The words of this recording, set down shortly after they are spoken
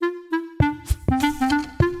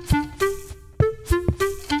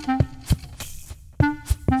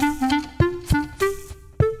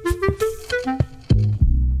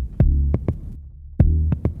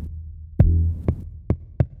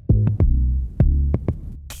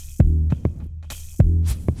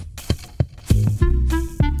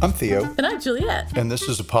I'm Theo. And I'm Juliet. And this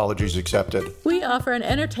is Apologies Accepted. We offer an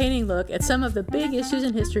entertaining look at some of the big issues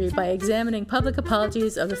in history by examining public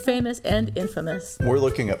apologies of the famous and infamous. We're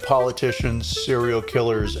looking at politicians, serial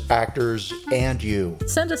killers, actors, and you.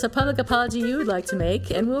 Send us a public apology you would like to make,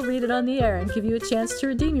 and we'll read it on the air and give you a chance to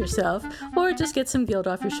redeem yourself, or just get some guilt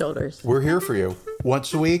off your shoulders. We're here for you.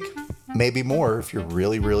 Once a week, maybe more if you're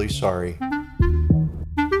really, really sorry.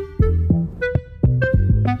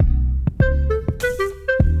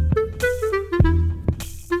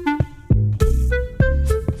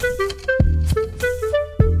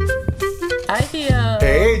 Hi, Theo.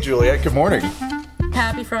 Hey, Juliet. Good morning.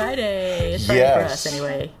 Happy Friday. It's Friday for us,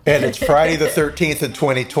 anyway. And it's Friday the 13th in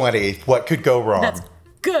 2020. What could go wrong? That's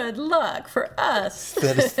good luck for us.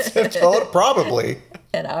 Probably.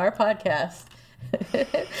 And our podcast.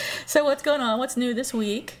 So what's going on? What's new this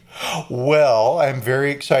week? Well, I'm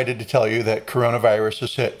very excited to tell you that coronavirus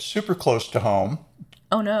has hit super close to home.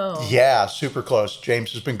 Oh, no. Yeah, super close.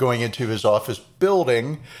 James has been going into his office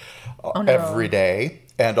building every day.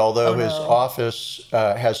 And although his office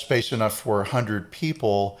has space enough for 100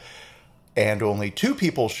 people and only 2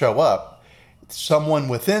 people show up, someone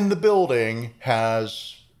within the building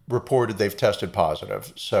has reported they've tested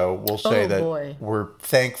positive. So we'll say we're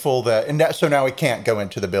thankful that, so now he can't go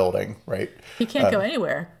into the building, right? He can't go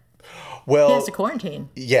anywhere. Well, he has to quarantine.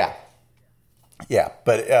 Yeah. Yeah.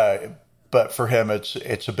 But for him,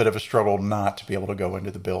 it's a bit of a struggle not to be able to go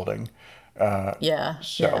into the building. Yeah.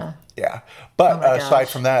 But aside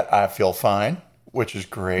from that, I feel fine, which is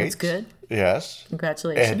great. That's good. Yes.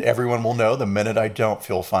 Congratulations. And everyone will know the minute I don't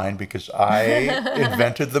feel fine because I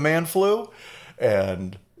invented the man flu.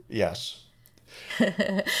 And yes.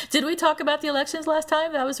 Did we talk about the elections last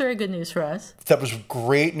time? That was very good news for us. That was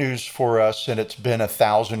great news for us, and it's been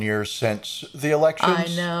 1,000 years since the elections.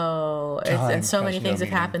 I know. And so many things have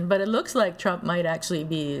happened. But it looks like Trump might actually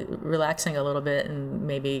be relaxing a little bit and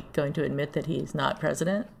maybe going to admit that he's not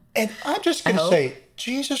president. And I'm just going to say,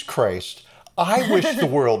 Jesus Christ, I wish the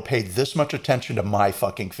world paid this much attention to my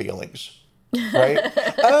fucking feelings. Right?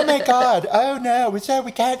 Oh my God. Oh no. We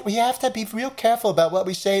have to be real careful about what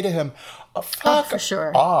we say to him. Fuck for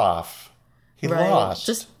sure. off. He lost.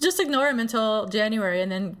 Just ignore him until January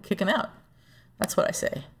and then kick him out. That's what I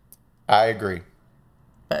say. I agree.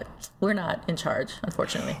 But we're not in charge,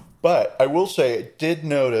 unfortunately. But I will say I did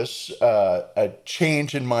notice a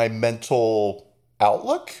change in my mental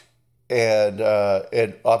outlook and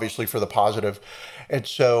obviously for the positive. And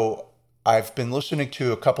so I've been listening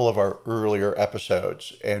to a couple of our earlier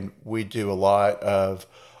episodes, and we do a lot of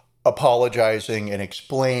apologizing and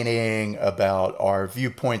explaining about our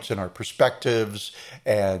viewpoints and our perspectives,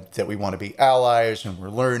 and that we want to be allies, and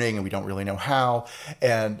we're learning, and we don't really know how.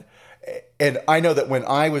 And I know that when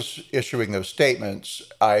I was issuing those statements,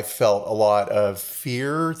 I felt a lot of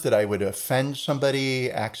fear that I would offend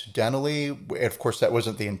somebody accidentally. And of course, that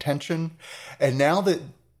wasn't the intention. And now that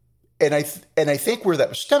And I think where that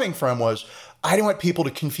was stemming from was I didn't want people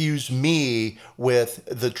to confuse me with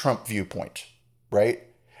the Trump viewpoint, right?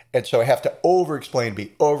 And so I have to over-explain,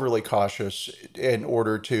 be overly cautious in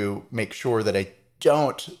order to make sure that I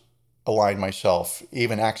don't align myself,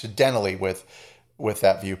 even accidentally, with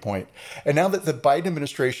that viewpoint. And now that the Biden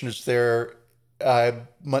administration is there, I'm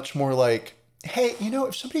much more like, hey,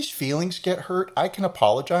 if somebody's feelings get hurt, I can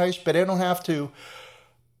apologize, but I don't have to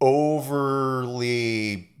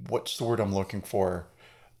overly, what's the word I'm looking for?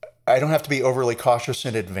 I don't have to be overly cautious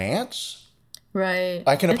in advance. Right.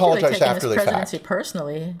 I can apologize after the fact. Presidency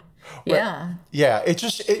personally. Yeah. Right. Yeah.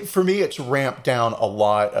 For me, it's ramped down a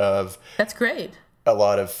lot of. That's great. A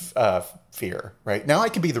lot of fear. Right now, I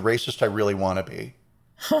can be the racist I really want to be.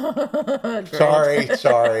 Sorry.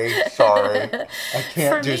 I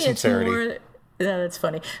can't do sincerity. That's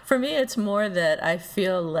funny. For me, it's more that I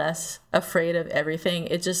feel less afraid of everything.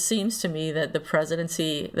 It just seems to me that the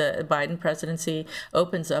Biden presidency,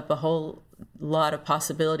 opens up a whole lot of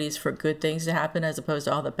possibilities for good things to happen as opposed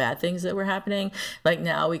to all the bad things that were happening. Like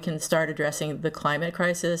now we can start addressing the climate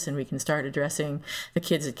crisis, and we can start addressing the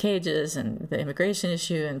kids in cages and the immigration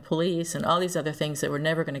issue and police and all these other things that were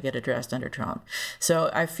never going to get addressed under Trump. So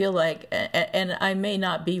I feel like, and I may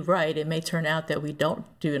not be right, it may turn out that we don't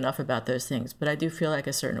do enough about those things, but I do feel like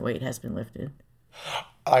a certain weight has been lifted.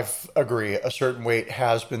 I agree. A certain weight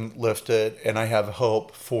has been lifted, and I have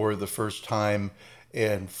hope for the first time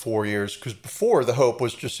in 4 years, because before the hope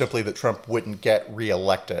was just simply that Trump wouldn't get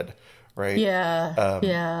reelected, right?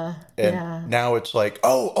 Now it's like,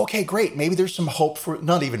 oh, okay, great. Maybe there's some hope for,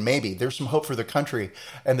 not even maybe, there's some hope for the country.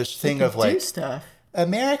 And this thing of like, stuff.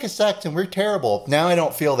 America sucks and we're terrible. Now I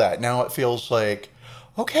don't feel that. Now it feels like,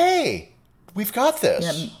 okay, we've got this.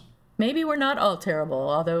 Yeah. Maybe we're not all terrible,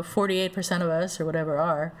 although 48% of us or whatever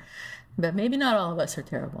are, but maybe not all of us are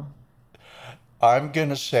terrible. I'm going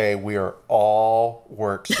to say we are all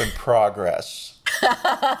works in progress.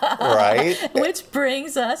 Right? Which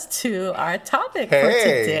brings us to our topic for Hey,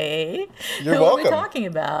 today. you're Who are we welcome. talking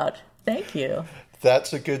about? Thank you.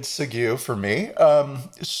 That's a good segue for me.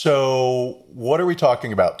 So, what are we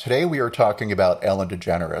talking about? Today, we are talking about Ellen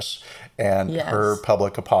DeGeneres and Yes. her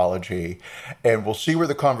public apology. And we'll see where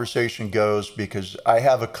the conversation goes because I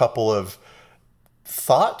have a couple of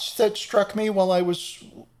thoughts that struck me while I was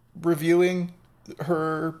reviewing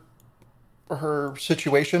her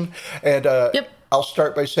situation. And Yep. I'll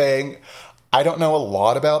start by saying I don't know a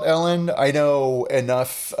lot about Ellen. I know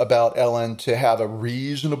enough about Ellen to have a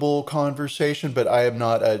reasonable conversation, but I am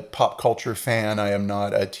not a pop culture fan. I am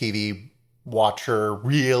not a TV watcher,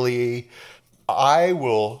 really. I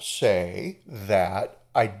will say that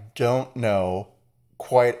I don't know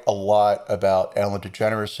quite a lot about Ellen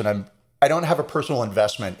DeGeneres, and I don't have a personal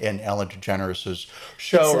investment in Ellen DeGeneres'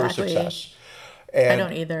 show or Exactly. success. I And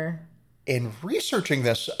don't either. in researching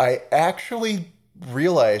this, I actually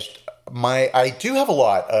realized I do have a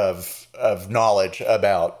lot of knowledge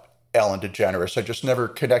about Ellen DeGeneres. I just never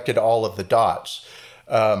connected all of the dots.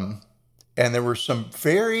 And there were some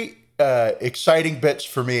very exciting bits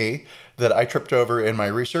for me that I tripped over in my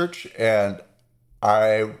research. And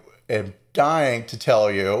I am dying to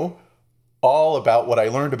tell you all about what I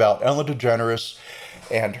learned about Ellen DeGeneres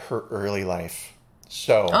and her early life.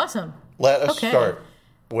 So Awesome. let us Okay. start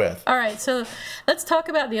with. All right, so let's talk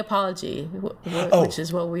about the apology, which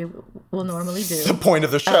is what we will normally do. The point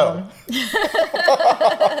of the show.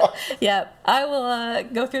 Yeah, I will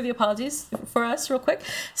go through the apologies for us real quick.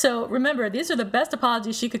 So remember, these are the best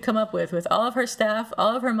apologies she could come up with all of her staff,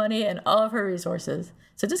 all of her money, and all of her resources.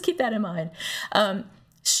 So just keep that in mind.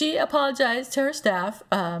 She apologized to her staff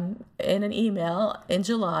in an email in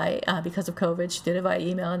July because of COVID. She did it via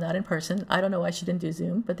email and not in person. I don't know why she didn't do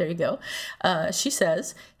Zoom, but there you go. She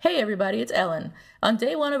says, "Hey, everybody, it's Ellen. On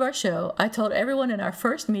day one of our show, I told everyone in our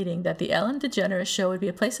first meeting that the Ellen DeGeneres show would be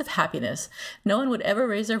a place of happiness. No one would ever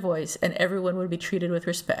raise their voice, and everyone would be treated with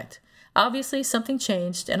respect. Obviously, something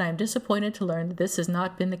changed, and I am disappointed to learn that this has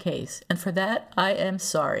not been the case, and for that, I am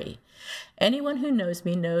sorry. Anyone who knows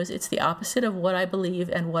me knows it's the opposite of what I believe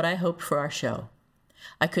and what I hoped for our show.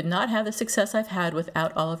 I could not have the success I've had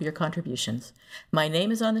without all of your contributions. My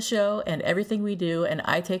name is on the show and everything we do, and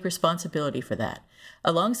I take responsibility for that.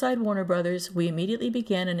 Alongside Warner Brothers, we immediately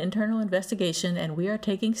began an internal investigation, and we are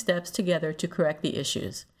taking steps together to correct the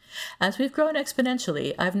issues. As we've grown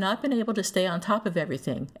exponentially, I've not been able to stay on top of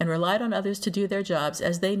everything and relied on others to do their jobs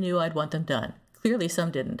as they knew I'd want them done. Clearly, some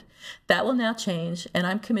didn't. That will now change, and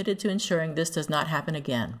I'm committed to ensuring this does not happen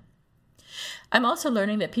again. I'm also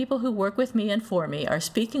learning that people who work with me and for me are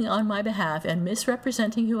speaking on my behalf and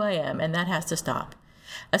misrepresenting who I am, and that has to stop.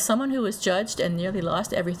 As someone who was judged and nearly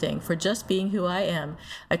lost everything for just being who I am,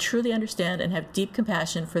 I truly understand and have deep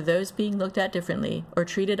compassion for those being looked at differently or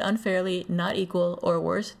treated unfairly, not equal, or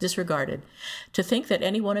worse, disregarded. To think that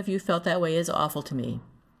any one of you felt that way is awful to me.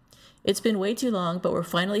 It's been way too long, but we're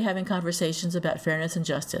finally having conversations about fairness and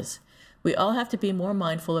justice. We all have to be more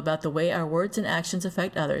mindful about the way our words and actions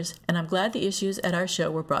affect others, and I'm glad the issues at our show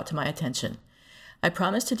were brought to my attention. I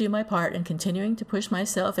promise to do my part in continuing to push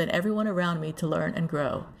myself and everyone around me to learn and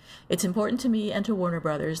grow. It's important to me and to Warner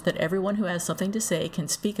Brothers that everyone who has something to say can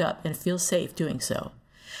speak up and feel safe doing so.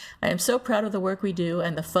 I am so proud of the work we do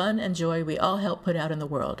and the fun and joy we all help put out in the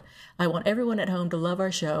world. I want everyone at home to love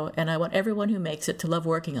our show, and I want everyone who makes it to love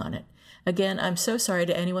working on it. Again, I'm so sorry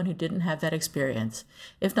to anyone who didn't have that experience.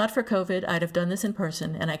 If not for COVID, I'd have done this in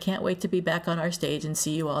person, and I can't wait to be back on our stage and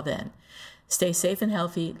see you all then. Stay safe and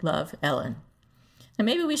healthy. Love, Ellen." And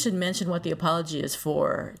maybe we should mention what the apology is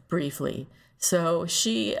for briefly. So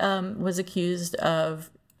she was accused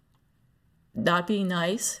of not being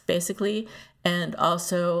nice, basically, and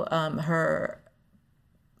also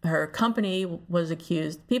her company was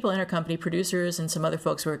accused, people in her company, producers and some other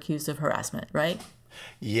folks were accused of harassment, right?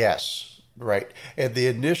 Yes, right. And the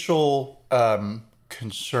initial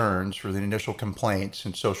concerns or the initial complaints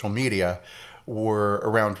in social media were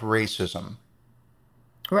around racism.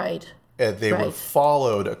 Right. And they were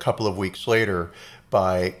followed a couple of weeks later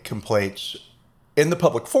by complaints in the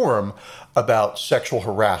public forum about sexual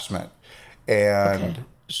harassment. And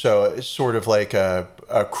so it's sort of like a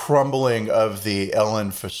crumbling of the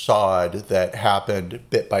Ellen facade that happened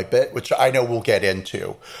bit by bit, which I know we'll get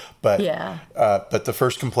into. But but the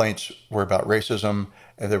first complaints were about racism,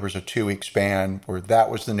 and there was a 2-week span where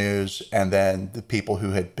that was the news. And then the people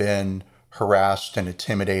who had been harassed and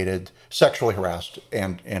intimidated, sexually harassed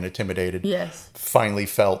and intimidated, Yes. finally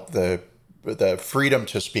felt the freedom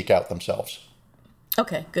to speak out themselves.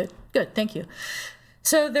 Okay, good. Thank you.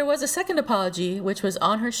 So there was a second apology, which was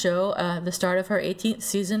on her show, the start of her 18th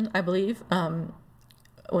season, I believe,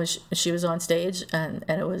 when she was on stage, and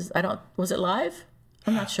it was, was it live?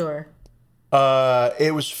 I'm not sure.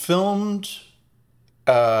 It was filmed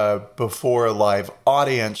before a live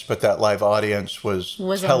audience, but that live audience was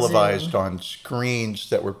televised on screens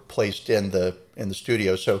that were placed in the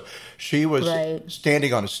studio. So she was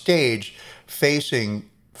standing on a stage facing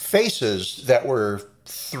faces that were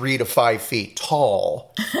 3 to 5 feet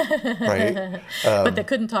tall, right? But they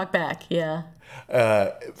couldn't talk back. Yeah.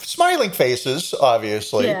 Smiling faces,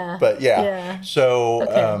 obviously. Yeah. But yeah. So.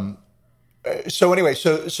 Okay. So anyway,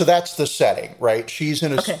 so that's the setting, right? She's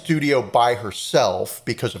in a studio by herself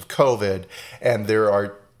because of COVID, and there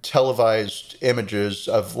are televised images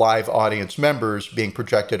of live audience members being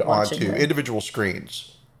projected onto individual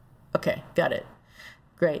screens. Okay, got it.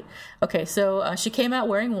 Great. Okay, so she came out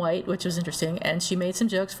wearing white, which was interesting, and she made some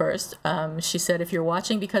jokes first. She said, if you're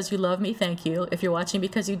watching because you love me, thank you. If you're watching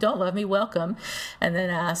because you don't love me, welcome. And then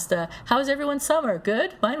asked, how was everyone's summer?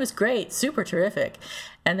 Good? Mine was great. Super terrific.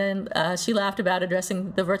 And then she laughed about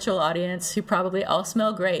addressing the virtual audience, who probably all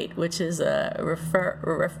smell great, which is a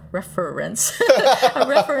reference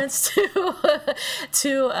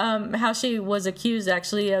to how she was accused,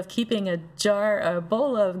 actually, of keeping a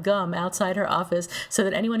bowl of gum outside her office so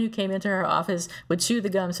that anyone who came into her office would chew the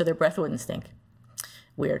gum so their breath wouldn't stink.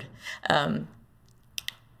 Weird.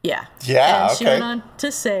 Yeah. And she went on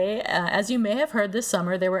to say, as you may have heard this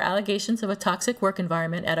summer, there were allegations of a toxic work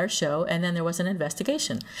environment at our show, and then there was an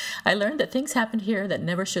investigation. I learned that things happened here that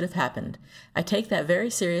never should have happened. I take that very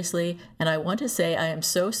seriously, and I want to say I am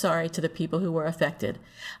so sorry to the people who were affected.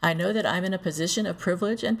 I know that I'm in a position of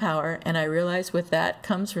privilege and power, and I realize with that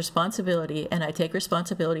comes responsibility, and I take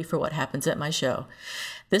responsibility for what happens at my show.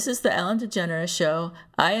 This is the Ellen DeGeneres Show.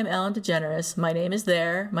 I am Ellen DeGeneres. My name is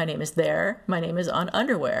there. My name is there. My name is on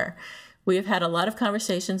underwear. We have had a lot of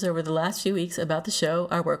conversations over the last few weeks about the show,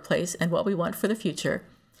 our workplace, and what we want for the future.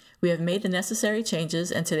 We have made the necessary changes,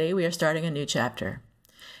 and today we are starting a new chapter.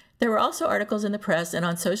 There were also articles in the press and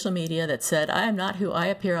on social media that said I am not who I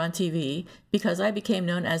appear on TV because I became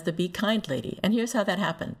known as the Be Kind Lady, and here's how that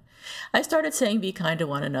happened. I started saying be kind to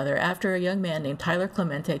one another after a young man named Tyler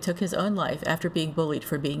Clemente took his own life after being bullied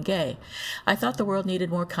for being gay. I thought the world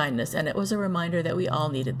needed more kindness, and it was a reminder that we all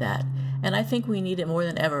needed that. And I think we need it more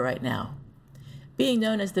than ever right now. Being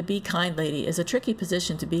known as the Be Kind Lady is a tricky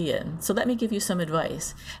position to be in, so let me give you some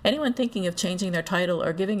advice. Anyone thinking of changing their title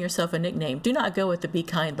or giving yourself a nickname, do not go with the Be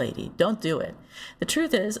Kind Lady. Don't do it. The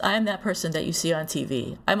truth is, I am that person that you see on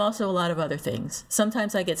TV. I'm also a lot of other things.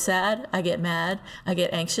 Sometimes I get sad, I get mad, I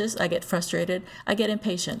get anxious, I get frustrated, I get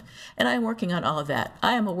impatient, and I am working on all of that.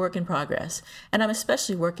 I am a work in progress, and I'm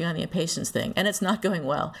especially working on the impatience thing, and it's not going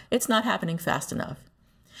well. It's not happening fast enough.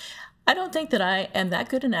 I don't think that I am that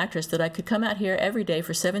good an actress that I could come out here every day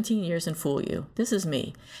for 17 years and fool you. This is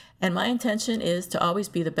me. And my intention is to always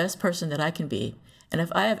be the best person that I can be. And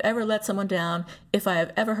if I have ever let someone down, if I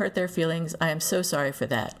have ever hurt their feelings, I am so sorry for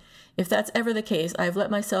that. If that's ever the case, I have let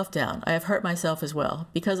myself down. I have hurt myself as well.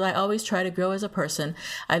 Because I always try to grow as a person,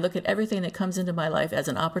 I look at everything that comes into my life as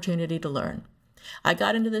an opportunity to learn. I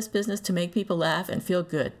got into this business to make people laugh and feel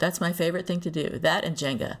good. That's my favorite thing to do, that and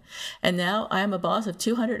Jenga. And now I am a boss of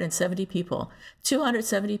 270 people.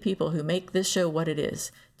 270 people who make this show what it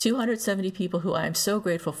is. 270 people who I am so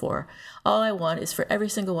grateful for. All I want is for every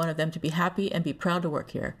single one of them to be happy and be proud to work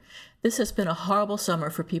here. This has been a horrible summer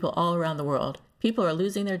for people all around the world. People are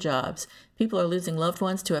losing their jobs. People are losing loved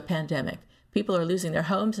ones to a pandemic. People are losing their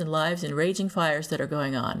homes and lives in raging fires that are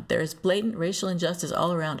going on. There is blatant racial injustice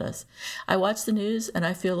all around us. I watch the news and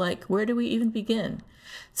I feel like, where do we even begin?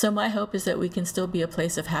 So my hope is that we can still be a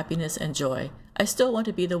place of happiness and joy. I still want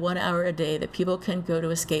to be the 1 hour a day that people can go to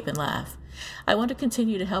escape and laugh. I want to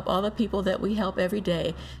continue to help all the people that we help every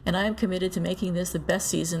day, and I am committed to making this the best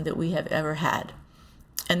season that we have ever had.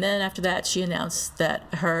 And then after that, she announced that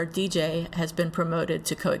her DJ has been promoted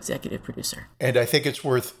to co-executive producer. And I think it's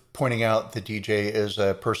worth pointing out the DJ is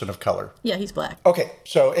a person of color. Yeah, he's black. Okay,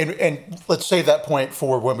 so and let's save that point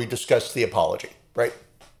for when we discuss the apology, right?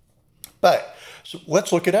 But so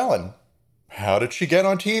let's look at Ellen. How did she get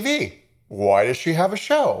on TV? Why does she have a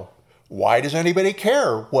show? Why does anybody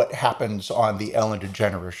care what happens on the Ellen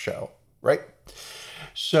DeGeneres Show, right?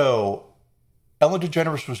 So Ellen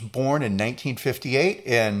DeGeneres was born in 1958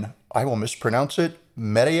 in, I will mispronounce it,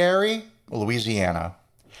 Metairie, Louisiana.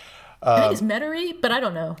 I think it's Metairie, but I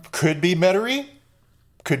don't know. Could be Metairie.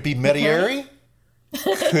 Could be Metairie.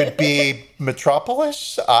 Could be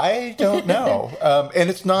Metropolis. I don't know. And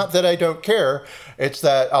it's not that I don't care. It's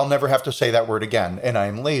that I'll never have to say that word again, and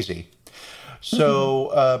I'm lazy.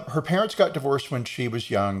 So her parents got divorced when she was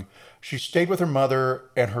young. She stayed with her mother,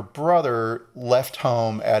 and her brother left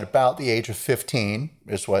home at about the age of 15,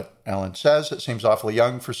 is what Ellen says. It seems awfully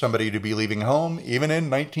young for somebody to be leaving home, even in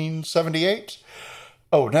 1978.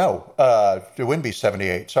 Oh, no, it wouldn't be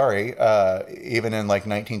 78, sorry, even in like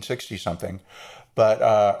 1960 something. But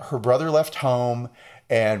her brother left home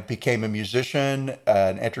and became a musician,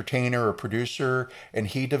 an entertainer, a producer, and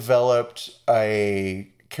he developed a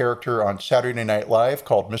character on Saturday Night Live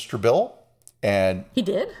called Mr. Bill. And He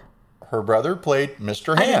did? her brother played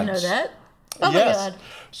Mr. I Hands. didn't know that. Oh Yes. my God.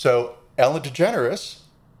 So Ellen DeGeneres,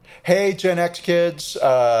 hey Gen X kids,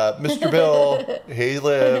 Mr. Bill, he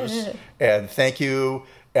lives, and thank you,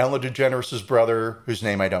 Ellen DeGeneres' brother, whose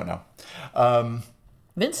name I don't know.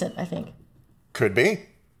 Vincent, I think. Could be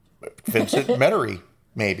Vincent Mettery,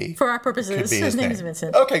 maybe. For our purposes, Could be his name is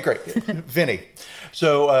Vincent. Okay, great. Vinny.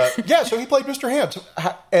 So, so he played Mr. Hands.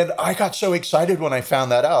 And I got so excited when I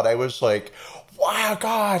found that out. I was like, wow,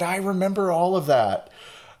 God, I remember all of that.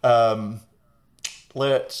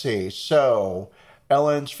 Let's see. So,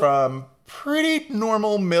 Ellen's from pretty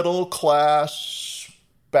normal middle class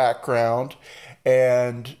background.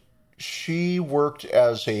 And she worked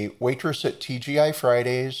as a waitress at TGI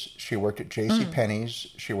Fridays. She worked at J.C. Penney's.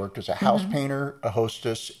 She worked as a house painter, a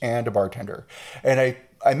hostess, and a bartender. And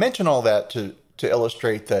I mention all that to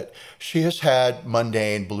illustrate that she has had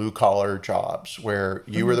mundane blue-collar jobs where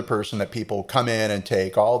you were the person that people come in and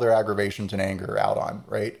take all their aggravations and anger out on,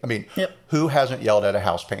 right? I mean, who hasn't yelled at a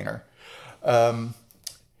house painter? In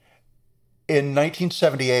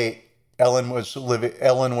 1978,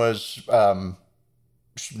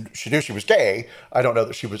 she knew she was gay. I don't know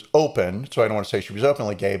that she was open, so I don't want to say she was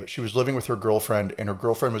openly gay, but she was living with her girlfriend, and her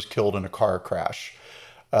girlfriend was killed in a car crash.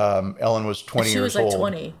 Ellen was 20 years old. She was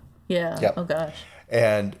like 20. Yeah. Yep. Oh, gosh.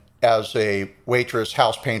 And as a waitress,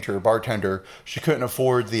 house painter, bartender, she couldn't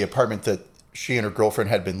afford the apartment that she and her girlfriend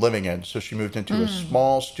had been living in. So she moved into a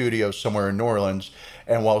small studio somewhere in New Orleans.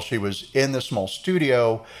 And while she was in the small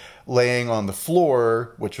studio, laying on the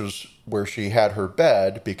floor, which was where she had her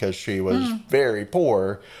bed because she was very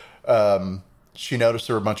poor, she noticed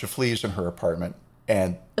there were a bunch of fleas in her apartment.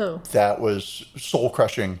 And that was soul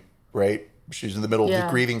crushing, right? She's in the middle of the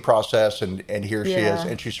grieving process, and here she is,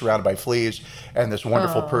 and she's surrounded by fleas, and this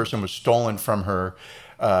wonderful person was stolen from her.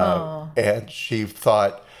 And she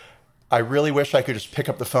thought, I really wish I could just pick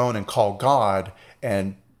up the phone and call God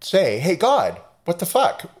and say, hey, God, what the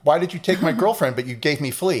fuck? Why did you take my girlfriend, but you gave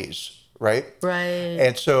me fleas, right? Right.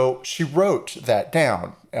 And so she wrote that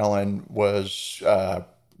down. Ellen was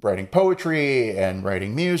writing poetry and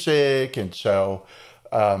writing music, and so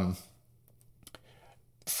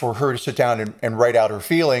for her to sit down and write out her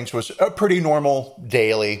feelings was a pretty normal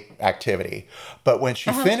daily activity. But when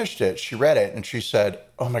she finished it, she read it and she said,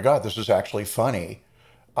 oh my God, this is actually funny.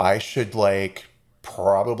 I should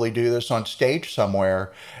probably do this on stage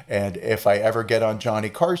somewhere. And if I ever get on Johnny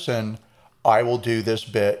Carson, I will do this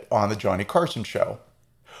bit on the Johnny Carson show.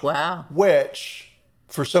 Wow. Which,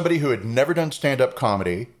 for somebody who had never done stand-up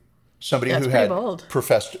comedy, somebody who had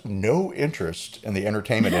professed no interest in the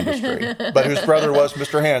entertainment industry, but whose brother was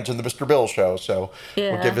Mr. Hands in the Mr. Bill show. So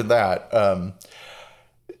we'll give him that.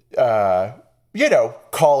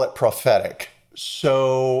 Call it prophetic.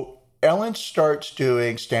 So Ellen starts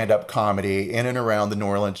doing stand-up comedy in and around the New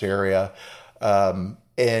Orleans area,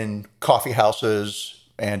 in coffee houses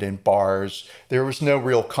and in bars. There was no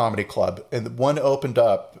real comedy club. And one opened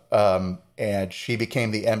up, and she became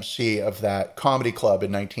the MC of that comedy club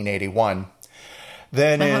in 1981.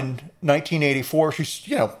 Then in 1984, she's,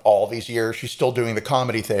 all these years, she's still doing the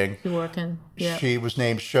comedy thing. You're working. Yeah. She was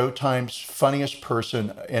named Showtime's funniest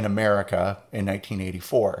person in America in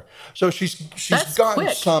 1984. So she's gotten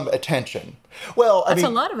some attention. Well, that's a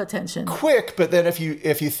lot of attention. Quick, but then if you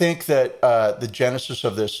think that the genesis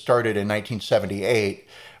of this started in 1978,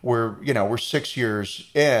 we're 6 years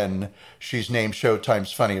in. She's named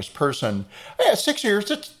Showtime's funniest person. Yeah, 6 years.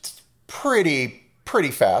 It's pretty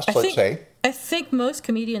fast. Let's say. I think most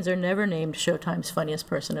comedians are never named Showtime's funniest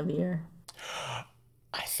person of the year.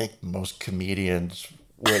 I think most comedians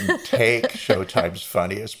wouldn't take Showtime's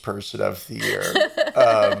funniest person of the year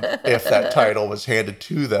if that title was handed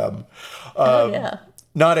to them.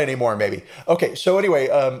 Not anymore, maybe. Okay, so anyway,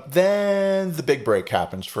 then the big break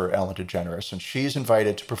happens for Ellen DeGeneres, and she's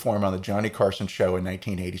invited to perform on the Johnny Carson show in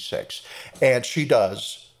 1986. And she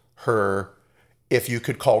does her If You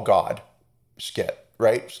Could Call God skit,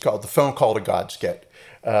 right? It's called the Phone Call to God skit.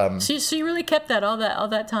 She really kept that all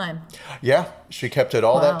that time. Yeah, she kept it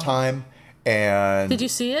all Wow. that time. And Did you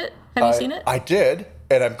see it? Have you seen it? I did,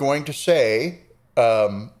 and I'm going to say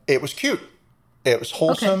it was cute. It was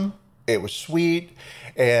wholesome. Okay. It was sweet,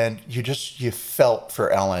 and you felt for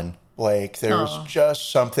Ellen. Like there was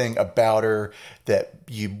just something about her that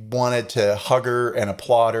you wanted to hug her and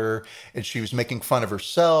applaud her, and she was making fun of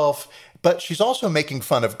herself, but she's also making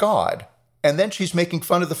fun of God. And then she's making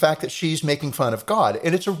fun of the fact that she's making fun of God.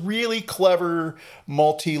 And it's a really clever,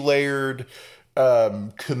 multi-layered,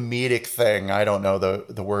 comedic thing. I don't know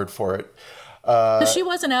the word for it. So she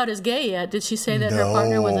wasn't out as gay yet. Did she say that her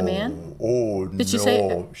partner was a man? Oh, Did no. she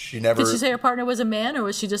say, She never... Did she say her partner was a man, or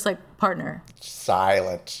was she just like partner?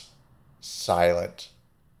 Silent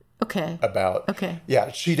Okay. about... Okay.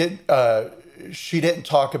 Yeah, she didn't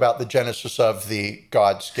talk about the genesis of the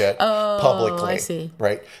God skit publicly. I see.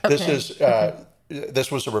 Right? Okay.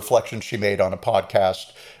 This was a reflection she made on a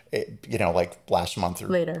podcast, like last month or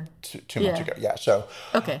Later. two months ago. Yeah. So,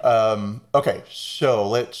 Okay. okay. So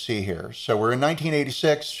let's see here. So we're in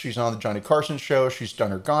 1986. She's on the Johnny Carson show. She's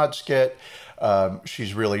done her God skit.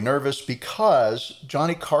 She's really nervous because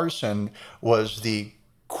Johnny Carson was the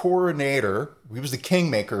coronator. He was the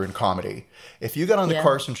kingmaker in comedy. If you got on the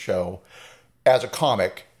Carson show as a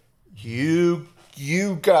comic, you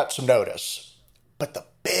got some notice. But the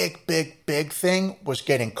big thing was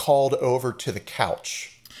getting called over to the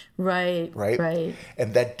couch. Right.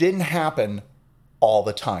 And that didn't happen all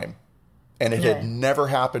the time. And it had never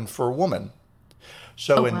happened for a woman.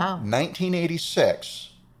 So in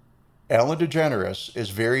 1986, Ellen DeGeneres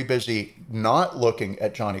is very busy not looking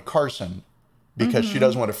at Johnny Carson because she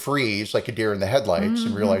doesn't want to freeze like a deer in the headlights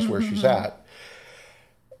and realize where she's at.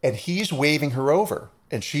 And he's waving her over.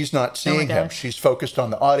 And she's not seeing him. She's focused on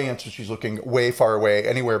the audience and she's looking way far away,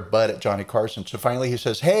 anywhere but at Johnny Carson. So finally he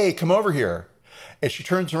says, "Hey, come over here." And she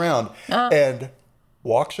turns around and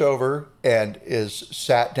walks over and is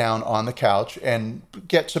sat down on the couch and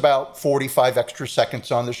gets about 45 extra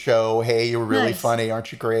seconds on the show. "Hey, you were really funny.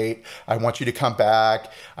 Aren't you great? I want you to come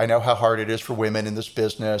back. I know how hard it is for women in this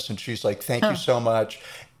business." And she's like, "Thank you so much."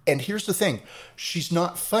 And here's the thing. She's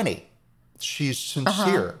not funny. She's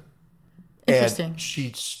sincere. Interesting. And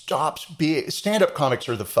she stops being... Stand-up comics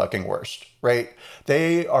are the fucking worst, right?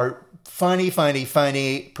 They are funny,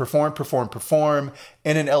 perform.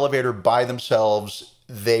 In an elevator by themselves,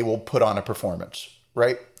 they will put on a performance,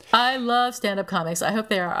 right? I love stand-up comics. I hope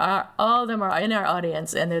they are all of them are in our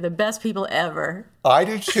audience, and they're the best people ever. I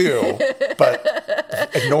do too,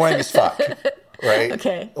 but annoying as fuck, right?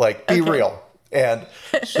 Okay. Like, be real. And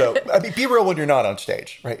so, be real when you're not on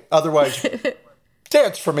stage, right? Otherwise...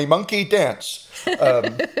 Dance for me, monkey, dance.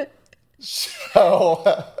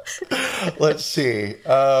 So let's see.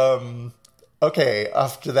 Okay,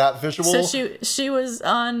 after that visual. So she was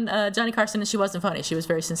on Johnny Carson, and she wasn't funny. She was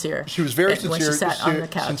very sincere. She was very sincere. When she sat on the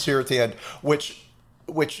couch. Sincere at the end, which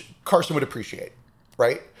Carson would appreciate,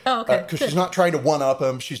 right? Oh, okay. Because she's not trying to one-up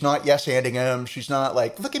him. She's not yes-anding him. She's not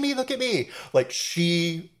like, look at me. Like,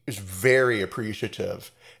 she is very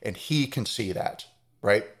appreciative, and he can see that,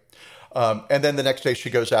 right? And then the next day she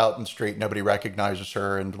goes out in the street, nobody recognizes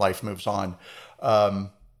her, and life moves on.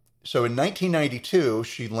 So in 1992,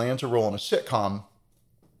 she lands a role in a sitcom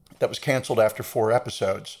that was canceled after 4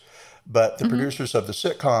 episodes. But the producers of the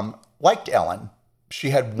sitcom liked Ellen. She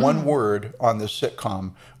had one word on this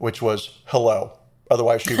sitcom, which was hello.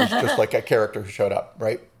 Otherwise, she was just like a character who showed up,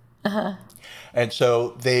 right? And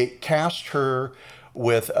so they cast her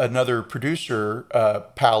with another producer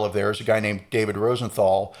pal of theirs, a guy named David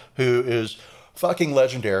Rosenthal, who is fucking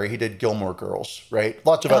legendary. He did Gilmore Girls, right?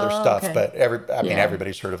 Lots of other stuff, but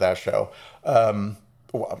everybody's heard of that show.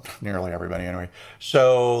 Well, nearly everybody anyway.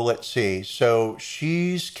 So let's see. So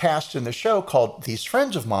she's cast in the show called These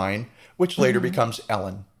Friends of Mine, which later becomes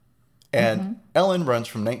Ellen. And Ellen runs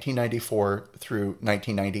from 1994 through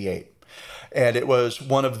 1998. And it was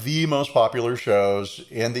one of the most popular shows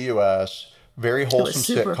in the U.S., very wholesome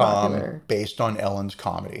sitcom popular. Based on Ellen's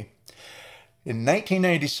comedy. In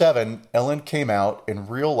 1997, Ellen came out in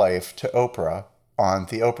real life to Oprah on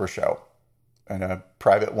The Oprah Show in a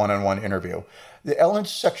private one-on-one interview.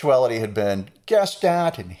 Ellen's sexuality had been guessed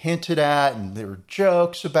at and hinted at, and there were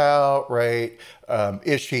jokes about, right?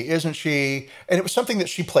 Is she, isn't she? And it was something that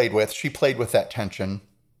she played with. She played with that tension.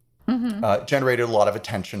 Generated a lot of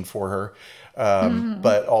attention for her,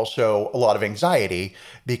 but also a lot of anxiety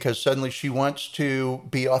because suddenly she wants to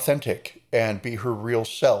be authentic and be her real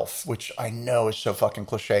self, which I know is so fucking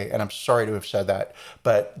cliche. And I'm sorry to have said that,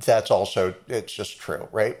 but that's also, it's just true,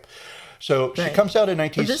 right? So she comes out in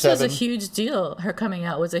 1997. This was a huge deal. Her coming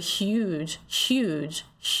out was a huge, huge,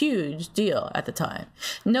 huge deal at the time.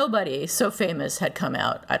 Nobody so famous had come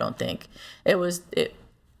out, I don't think.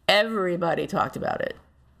 Everybody talked about it.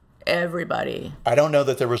 Everybody. I don't know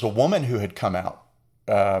that there was a woman who had come out.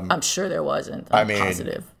 I'm sure there wasn't. I'm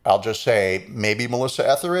positive. I'll just say maybe Melissa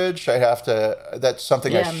Etheridge. That's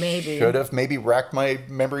something should have maybe racked my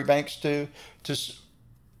memory banks to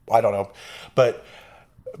I don't know.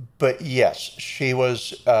 But yes, she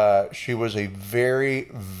was a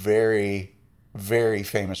very, very, very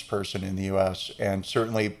famous person in the U.S. and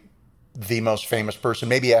certainly the most famous person,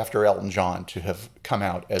 maybe after Elton John, to have come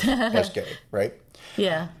out as gay, right?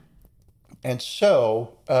 Yeah. And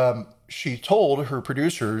so she told her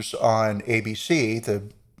producers on ABC,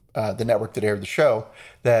 the network that aired the show,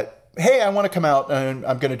 that, hey, I want to come out and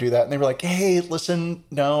I'm going to do that. And they were like, hey, listen,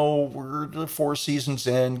 no, we're 4 seasons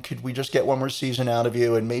in. Could we just get one more season out of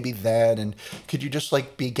you? And maybe then, and could you just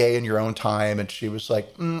like be gay in your own time? And she was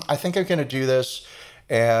like, I think I'm going to do this.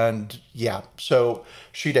 And yeah, so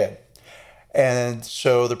she did. And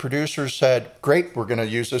so the producers said, great, we're going to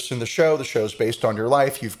use this in the show. The show's based on your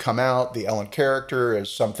life. You've come out. The Ellen character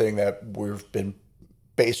is something that we've been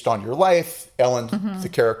based on your life. Ellen, the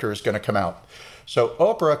character, is going to come out. So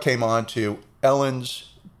Oprah came on to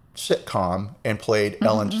Ellen's sitcom and played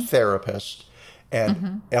Ellen's therapist.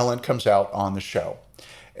 And Ellen comes out on the show.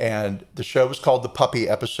 And the show was called The Puppy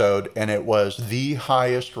Episode. And it was the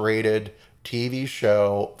highest rated TV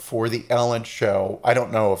show for the Ellen show. I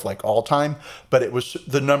don't know if like all time, but it was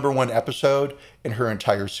the #1 episode in her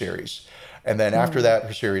entire series. And then after that,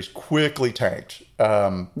 her series quickly tanked.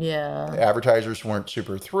 Advertisers weren't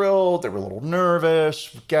super thrilled. They were a little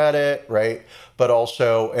nervous. Get it, right? But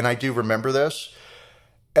also, and I do remember this,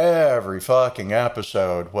 every fucking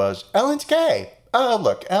episode was, Ellen's gay. Oh,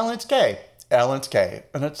 look, Ellen's gay. Ellen's gay.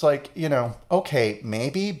 And it's like, okay,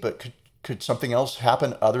 maybe, but could something else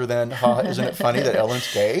happen other than, isn't it funny that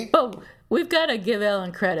Ellen's gay? Well, we've got to give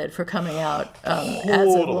Ellen credit for coming out as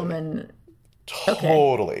a woman.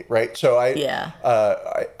 Totally, right? So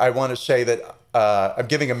I want to say that I'm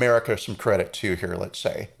giving America some credit too here, let's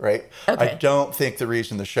say, right? Okay. I don't think the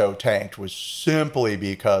reason the show tanked was simply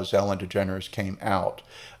because Ellen DeGeneres came out.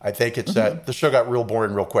 I think it's that the show got real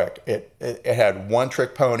boring real quick. It had one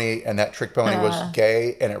trick pony, and that trick pony was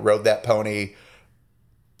gay, and it rode that pony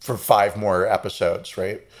for 5 more episodes,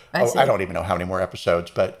 right? I don't even know how many more episodes,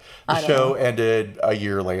 but the show ended a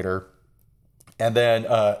year later. And then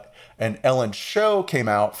an Ellen show came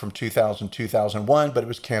out from 2000-2001, but it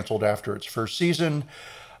was canceled after its first season.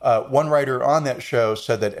 One writer on that show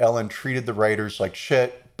said that Ellen treated the writers like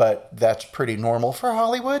shit, but that's pretty normal for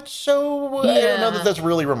Hollywood, so I don't know that that's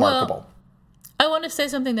really remarkable. Well, I want to say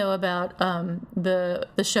something though about the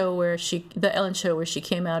show the Ellen show where she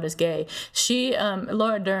came out as gay.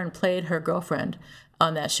 Laura Dern played her girlfriend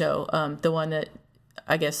on that show, the one that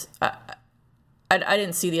I guess I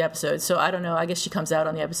didn't see the episode, so I don't know. I guess she comes out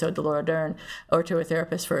on the episode to Laura Dern or to her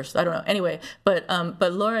therapist first. I don't know. Anyway, but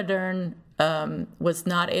Laura Dern was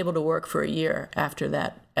not able to work for a year after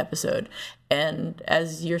that episode, and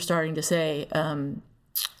as you're starting to say.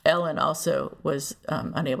 Ellen also was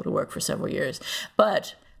unable to work for several years.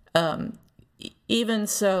 But even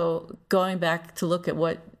so, going back to look at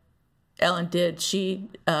what Ellen did, she,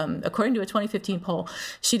 according to a 2015 poll,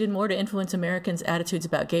 she did more to influence Americans' attitudes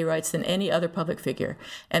about gay rights than any other public figure.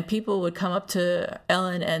 And people would come up to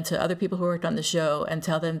Ellen and to other people who worked on the show and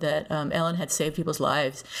tell them that Ellen had saved people's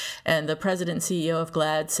lives. And the president and CEO of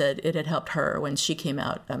GLAAD said it had helped her when she came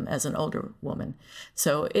out as an older woman.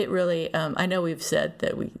 So it really, I know we've said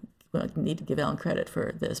that we need to give Ellen credit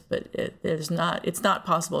for this, but it's not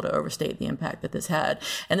possible to overstate the impact that this had.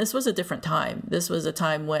 And this was a different time. This was a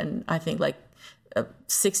time when I think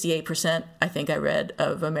 68%, I think I read,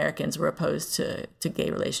 of Americans were opposed to gay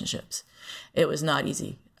relationships. It was not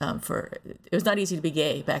easy to be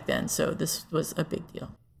gay back then. So this was a big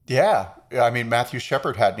deal. Yeah. I mean, Matthew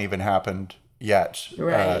Shepard hadn't even happened yet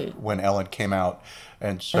when Ellen came out.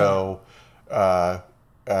 And so,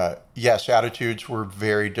 yes, attitudes were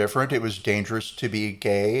very different. It was dangerous to be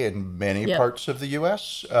gay in many parts of the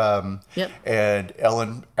U.S. And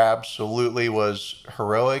Ellen absolutely was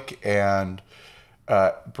heroic and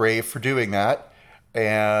brave for doing that.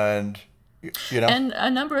 And And a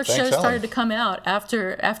number of Thanks, shows Ellen. started to come out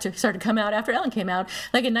after Ellen came out.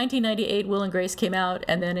 Like in 1998, Will and Grace came out,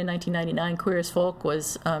 and then in 1999, Queer as Folk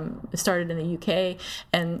was started in the UK.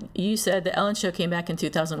 And you said the Ellen Show came back in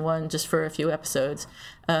 2001, just for a few episodes,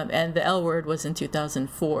 and the L Word was in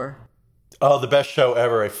 2004. Oh, the best show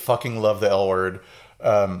ever! I fucking love the L Word.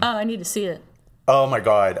 I need to see it. Oh my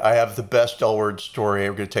God, I have the best L Word story.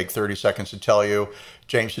 I'm going to take 30 seconds to tell you.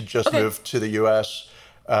 James had just moved to the U.S.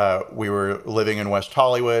 We were living in West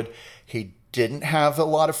Hollywood. He didn't have a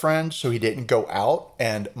lot of friends, so he didn't go out.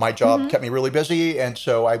 And my job kept me really busy. And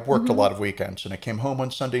so I worked a lot of weekends. And I came home one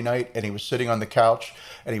Sunday night, and he was sitting on the couch,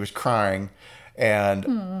 and he was crying.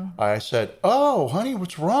 And I said, "Oh, honey,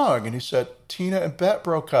 what's wrong?" And he said, "Tina and Bet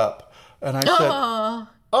broke up." And I said,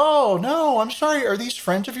 "Oh, no, I'm sorry. Are these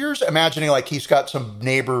friends of yours?" Imagining like he's got some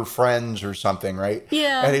neighbor friends or something, right?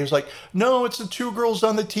 Yeah. And he was like, "No, it's the two girls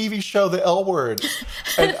on the TV show, The L Word."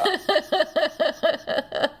 And,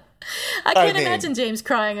 I can't imagine James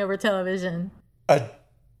crying over television.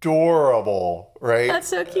 Adorable, right? That's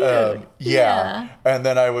so cute. Yeah. And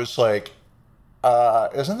then I was like,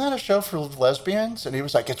 "Isn't that a show for lesbians?" And he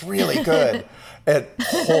was like, "It's really good." And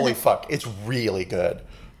holy fuck, it's really good.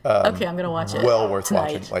 Okay, I'm going to watch it. Well worth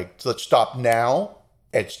tonight. watching. Like, let's stop now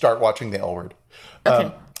and start watching The L Word.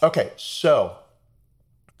 Okay. Okay, so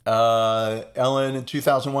Ellen in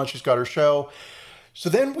 2001, she's got her show. So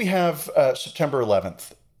then we have September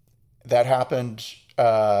 11th. That happened.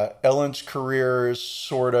 Ellen's career is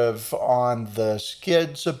sort of on the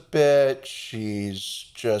skids a bit. She's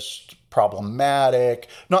just problematic.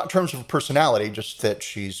 Not in terms of personality, just that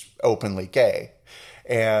she's openly gay.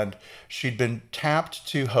 And she'd been tapped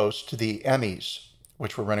to host the Emmys,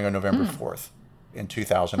 which were running on November 4th in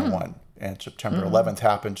 2001. And September 11th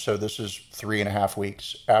happened. So this is 3.5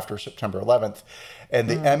 weeks after September 11th. And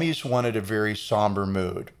the Emmys wanted a very somber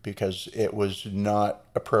mood because it was not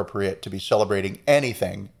appropriate to be celebrating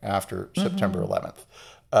anything after September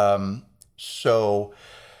 11th. So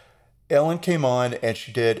Ellen came on and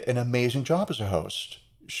she did an amazing job as a host.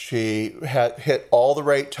 She had hit all the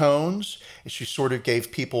right tones. She sort of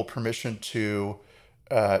gave people permission to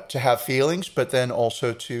have feelings, but then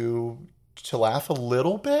also to laugh a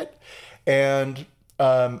little bit. And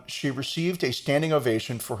she received a standing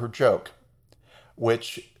ovation for her joke,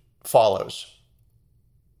 which follows.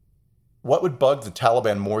 What would bug the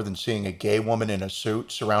Taliban more than seeing a gay woman in a suit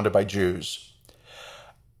surrounded by Jews?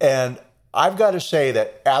 And I've got to say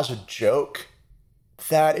that as a joke,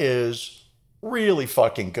 that is really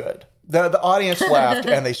fucking good. The audience laughed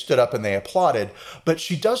and they stood up and they applauded. But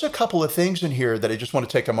she does a couple of things in here that I just want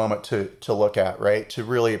to take a moment to look at, right? To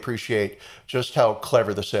really appreciate just how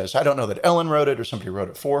clever this is. I don't know that Ellen wrote it or somebody wrote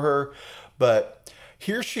it for her, but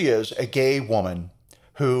here she is, a gay woman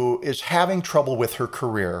who is having trouble with her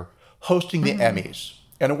career, hosting the Emmys,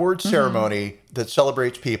 an award ceremony that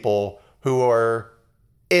celebrates people who are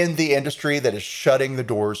in the industry that is shutting the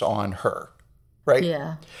doors on her, right?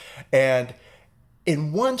 Yeah. And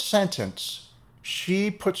in one sentence,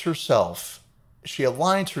 she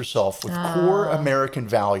aligns herself with core American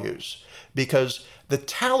values because the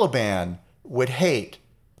Taliban would hate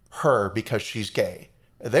her because she's gay.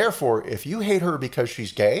 Therefore, if you hate her because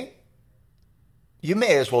she's gay, you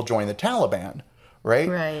may as well join the Taliban, right?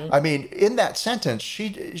 Right. I mean, in that sentence,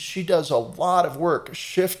 she does a lot of work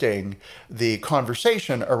shifting the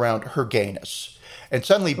conversation around her gayness. And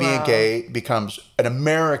suddenly being gay becomes an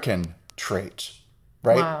American trait,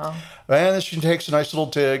 right? Wow. And then she takes a nice little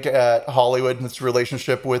dig at Hollywood and its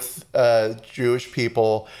relationship with Jewish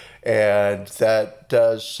people. And that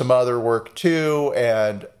does some other work too.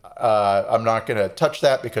 And I'm not going to touch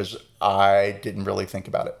that because I didn't really think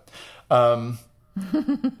about it.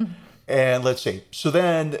 And let's see. So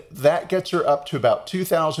then that gets her up to about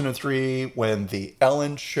 2003 when the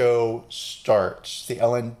Ellen Show starts. The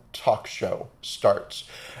Ellen Talk Show starts.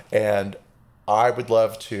 And I would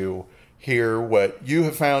love to hear what you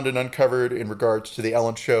have found and uncovered in regards to the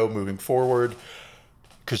Ellen Show moving forward,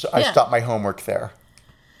 because I stopped my homework there.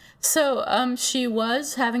 So she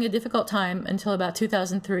was having a difficult time until about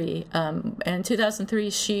 2003. And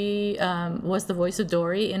 2003, she was the voice of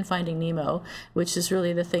Dory in Finding Nemo, which is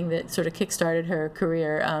really the thing that sort of kickstarted her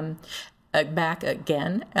career back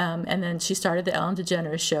again. And then she started the Ellen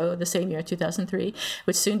DeGeneres Show the same year, 2003,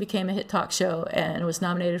 which soon became a hit talk show and was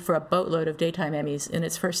nominated for a boatload of daytime Emmys in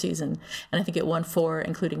its first season. And I think it won 4,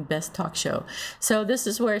 including Best Talk Show. So this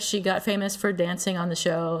is where she got famous for dancing on the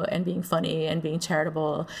show and being funny and being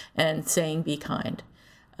charitable and saying, "Be kind."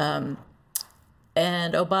 And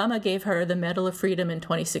Obama gave her the Medal of Freedom in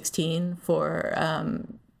 2016 for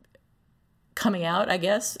coming out, I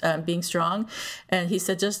guess, being strong. And he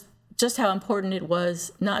said, just just how important it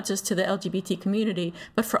was, not just to the LGBT community,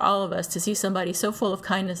 but for all of us to see somebody so full of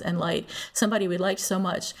kindness and light, somebody we liked so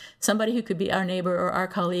much, somebody who could be our neighbor or our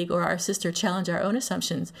colleague or our sister, challenge our own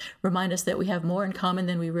assumptions, remind us that we have more in common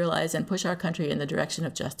than we realize, and push our country in the direction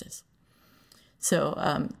of justice.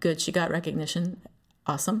 So good, she got recognition.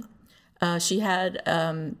 Awesome. She had,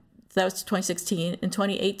 that was 2016. In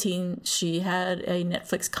 2018, she had a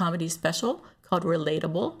Netflix comedy special called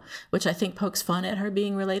Relatable, which I think pokes fun at her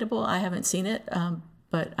being relatable. I haven't seen it,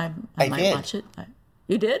 but I might watch it.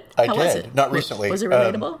 You did? How was it? Not recently. Was it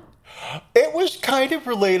relatable? It was kind of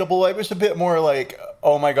relatable. It was a bit more like,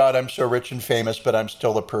 oh my God, I'm so rich and famous, but I'm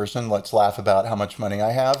still a person. Let's laugh about how much money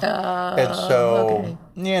I have. And so,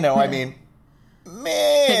 I mean,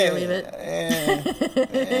 man, take it or leave it.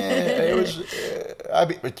 It was,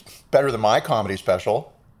 it's better than my comedy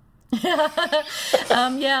special.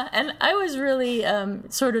 Yeah, and I was really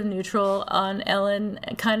sort of neutral on Ellen,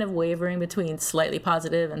 kind of wavering between slightly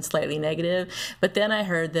positive and slightly negative. But then I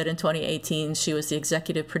heard that in 2018, she was the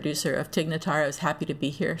executive producer of Tig Notaro's Happy to Be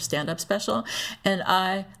Here stand-up special. And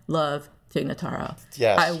I love Tig Notaro.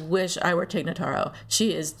 Yes. I wish I were Tig Notaro.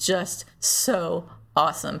 She is just so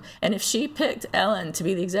awesome. And if she picked Ellen to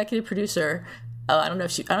be the executive producer, I don't know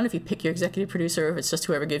if you pick your executive producer, or if it's just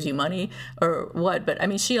whoever gives you money or what, but I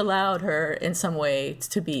mean, she allowed her in some way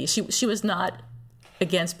to be, she was not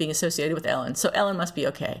against being associated with Ellen. So Ellen must be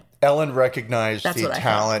okay. Ellen recognized the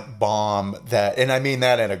talent bomb that, and I mean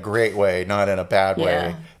that in a great way, not in a bad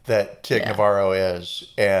way, that Tig Navarro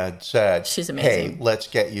is, and said, she's amazing. Hey, let's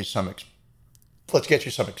get you some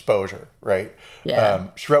exposure, right? Yeah.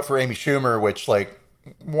 She wrote for Amy Schumer, which like,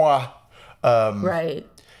 mwah. Right.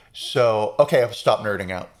 So, okay, I'll stop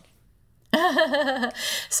nerding out.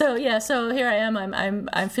 So here I am.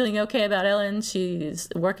 I'm feeling okay about Ellen. She's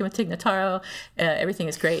working with Tig Notaro. Everything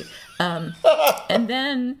is great. And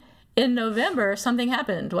then in November, something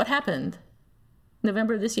happened. What happened?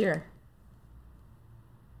 November of this year.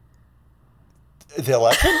 The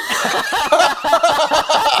election?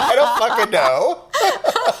 I don't fucking know.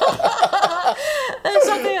 There's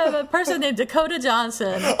something of a person named Dakota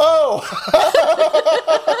Johnson. Oh.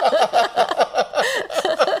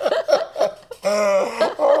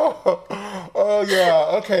 Oh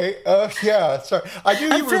yeah. Okay. Yeah. Sorry. I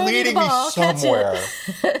knew you were leading me somewhere.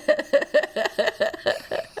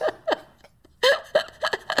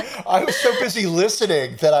 I was so busy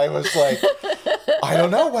listening that I was like, I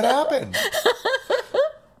don't know what happened.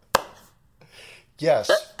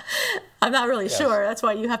 Yes. I'm not really sure. That's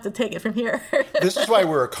why you have to take it from here. This is why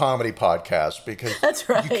we're a comedy podcast, because that's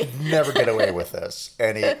right. You could never get away with this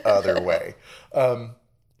any other way.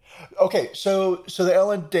 Okay, so the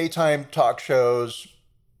Ellen daytime talk show's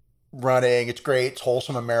running. It's great. It's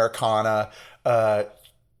wholesome Americana. I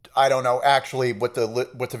don't know actually what the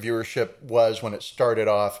viewership was when it started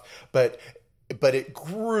off, but it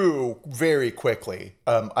grew very quickly.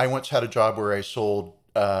 I once had a job where I sold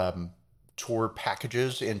tour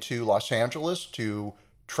packages into Los Angeles to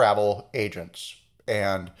travel agents.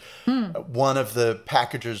 And one of the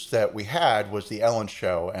packages that we had was the Ellen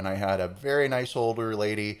Show. And I had a very nice older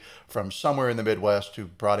lady from somewhere in the Midwest who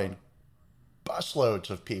brought in busloads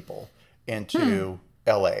of people into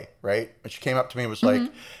LA, right? And she came up to me and was like,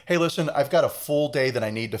 hey, listen, I've got a full day that I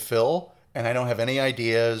need to fill and I don't have any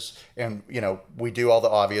ideas. And, we do all the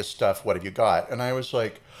obvious stuff. What have you got? And I was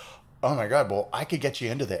like, oh my God, well, I could get you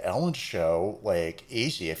into the Ellen Show, like,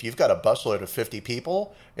 easy. If you've got a busload of 50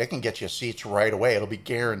 people, it can get you seats right away. It'll be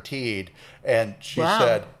guaranteed. And she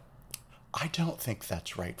said, I don't think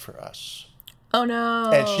that's right for us. Oh, no.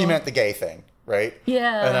 And she meant the gay thing, right?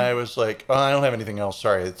 Yeah. And I was like, oh, I don't have anything else.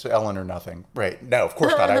 Sorry, it's Ellen or nothing. Right. No, of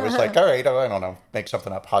course not. I was like, all right, I don't know, make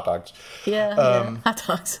something up, hot dogs. Yeah, hot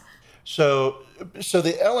dogs. So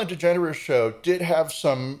the Ellen DeGeneres Show did have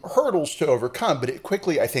some hurdles to overcome, but it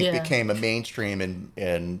quickly, I think, became a mainstream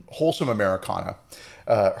in wholesome Americana.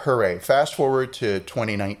 Hooray. Fast forward to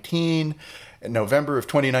 2019. In November of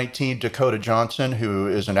 2019, Dakota Johnson, who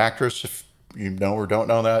is an actress, if you know or don't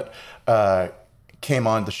know that, came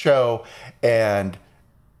on the show. And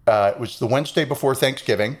it was the Wednesday before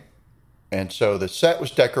Thanksgiving. And so the set was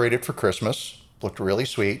decorated for Christmas. Looked really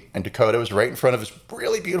sweet. And Dakota was right in front of this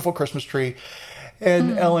really beautiful Christmas tree.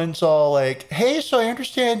 And Ellen's all like, hey, so I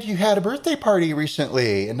understand you had a birthday party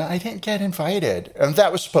recently and I didn't get invited. And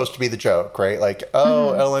that was supposed to be the joke, right? Like,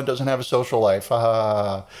 oh, Ellen doesn't have a social life.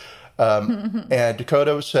 And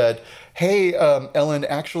Dakota said, hey, Ellen,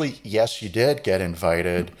 actually, yes, you did get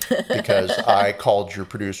invited because I called your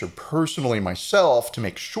producer personally myself to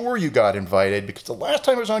make sure you got invited, because the last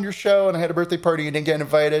time I was on your show and I had a birthday party and didn't get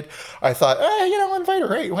invited, I thought, I'll invite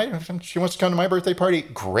her. Hey, she wants to come to my birthday party.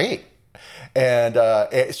 Great. And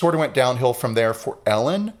it sort of went downhill from there for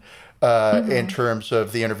Ellen. In terms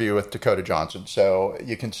of the interview with Dakota Johnson. So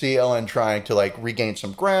you can see Ellen trying to like regain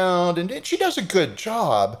some ground, and she does a good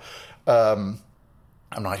job. I'm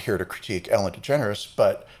not here to critique Ellen DeGeneres,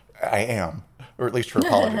 but I am, or at least her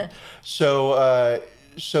apology. So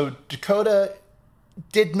Dakota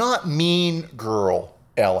did not mean girl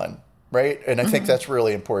Ellen, right? And I think that's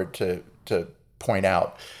really important to point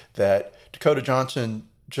out, that Dakota Johnson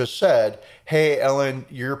just said, hey, Ellen,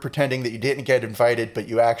 you're pretending that you didn't get invited, but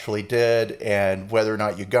you actually did. And whether or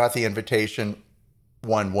not you got the invitation,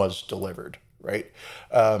 one was delivered, right?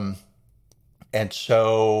 And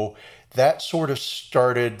so that sort of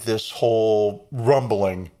started this whole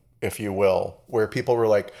rumbling, if you will, where people were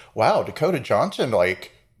like, wow, Dakota Johnson,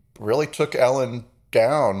 like, really took Ellen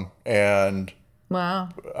down. And wow,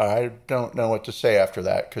 I don't know what to say after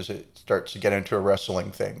that, because it starts to get into a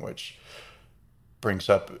wrestling thing, which brings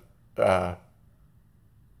up hot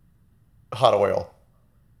oil.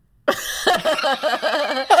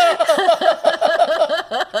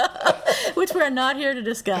 Which we're not here to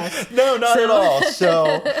discuss. No, not at all.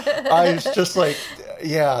 So I was just like,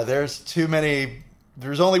 yeah, there's too many.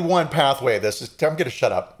 There's only one pathway. I'm going to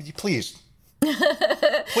shut up. Please.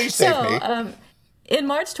 Please save me. In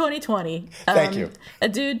March 2020, thank you. A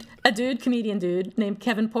comedian dude named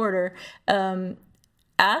Kevin Porter,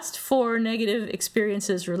 asked for negative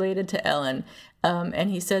experiences related to Ellen. And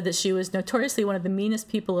he said that she was notoriously one of the meanest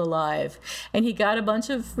people alive. And he got a bunch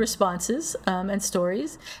of responses and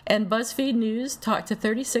stories. And BuzzFeed News talked to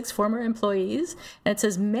 36 former employees. And it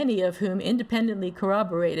says many of whom independently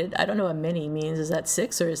corroborated. I don't know what many means. Is that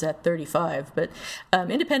 6 or is that 35? But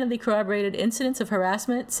independently corroborated incidents of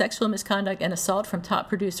harassment, sexual misconduct, and assault from top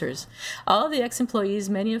producers. All of the ex-employees,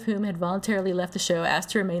 many of whom had voluntarily left the show, asked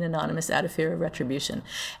to remain anonymous out of fear of retribution.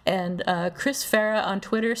 And Chris Farah on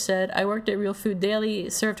Twitter said, I worked at Real Food Daily,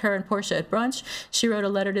 served her and Portia at brunch. She wrote a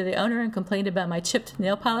letter to the owner and complained about my chipped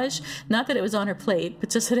nail polish. Not that it was on her plate, but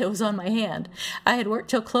just that it was on my hand. I had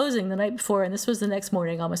worked till closing the night before, and this was the next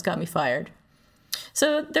morning, almost got me fired.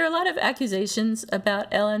 So there are a lot of accusations about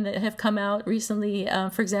Ellen that have come out recently.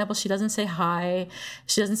 For example, she doesn't say hi.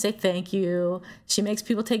 She doesn't say thank you. She makes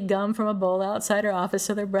people take gum from a bowl outside her office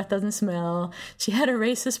so their breath doesn't smell. She had a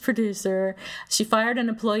racist producer. She fired an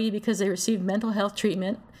employee because they received mental health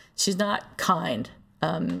treatment. She's not kind.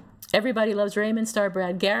 Everybody Loves Raymond star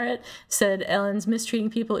Brad Garrett said Ellen's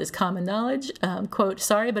mistreating people is common knowledge. Quote,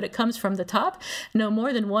 sorry, but it comes from the top. No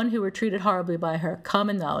more than one who were treated horribly by her.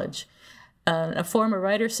 Common knowledge. A former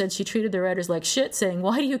writer said she treated the writers like shit, saying,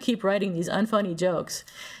 why do you keep writing these unfunny jokes?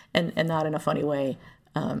 And not in a funny way,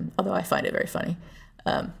 although I find it very funny.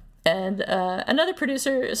 And another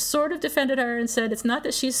producer sort of defended her and said it's not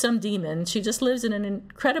that she's some demon. She just lives in an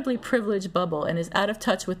incredibly privileged bubble and is out of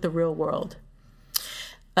touch with the real world.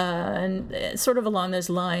 And sort of along those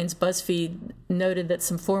lines, BuzzFeed noted that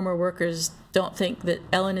some former workers don't think that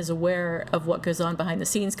Ellen is aware of what goes on behind the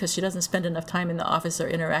scenes because she doesn't spend enough time in the office or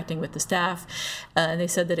interacting with the staff. And they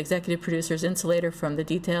said that executive producers insulate her from the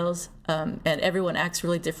details, and everyone acts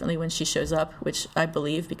really differently when she shows up, which I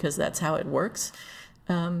believe because that's how it works.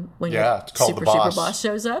 When your super boss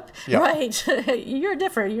shows up, yep. Right? You're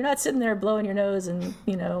different. You're not sitting there blowing your nose and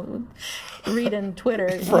reading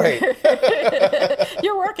Twitter. Right.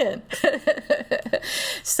 You're working.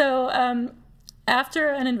 So after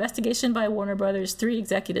an investigation by Warner Brothers, 3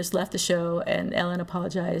 executives left the show, and Ellen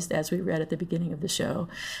apologized, as we read at the beginning of the show.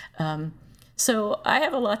 So I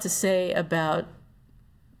have a lot to say about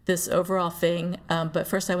this overall thing, but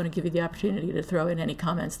first I want to give you the opportunity to throw in any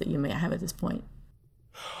comments that you may have at this point.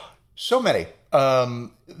 So many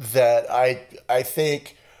that I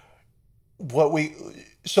think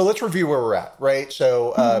so let's review where we're at, right?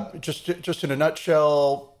 So just in a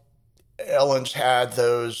nutshell, Ellen's had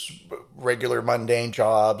those regular mundane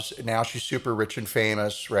jobs. Now she's super rich and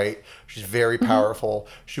famous, right? She's very powerful.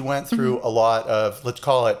 She went through a lot of, let's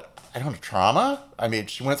call it, I don't know, trauma. I mean,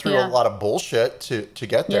 she went through a lot of bullshit to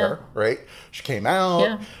get there, right? She came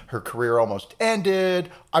out, her career almost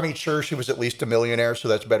ended. I mean, sure, she was at least a millionaire, so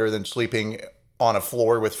that's better than sleeping on a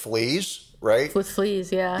floor with fleas, right? With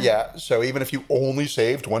fleas, yeah. Yeah, so even if you only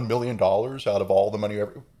saved $1 million out of all the money you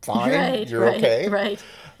ever, fine, you're okay. Right.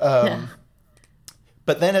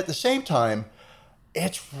 But then at the same time,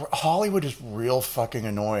 Hollywood is real fucking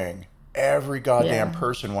annoying. Every goddamn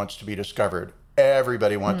person wants to be discovered.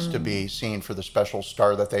 Everybody wants to be seen for the special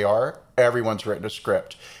star that they are. Everyone's written a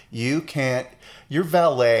script. Your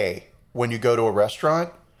valet, when you go to a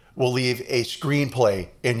restaurant, will leave a screenplay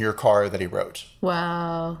in your car that he wrote.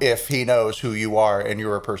 Wow. If he knows who you are and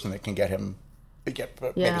you're a person that can get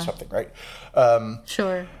maybe something, right?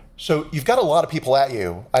 Sure. So you've got a lot of people at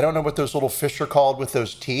you. I don't know what those little fish are called with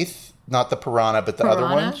those teeth. Not the piranha, but the other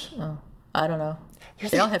ones. Oh, I don't know.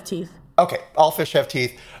 They all have teeth. Okay, all fish have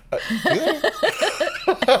teeth. Do they?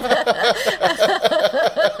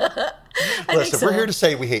 Listen, so. We're here to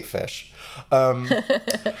say we hate fish.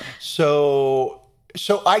 So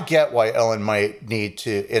I get why Ellen might need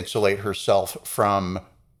to insulate herself from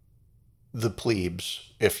the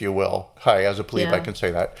plebes, if you will. Hi, as a plebe, I can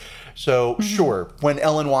say that. So, sure, when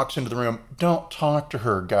Ellen walks into the room, don't talk to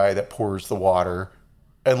her, guy that pours the water,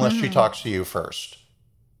 unless she talks to you first,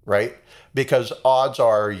 right? Because odds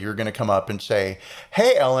are you're going to come up and say,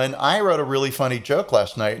 hey, Ellen, I wrote a really funny joke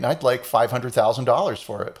last night, and I'd like $500,000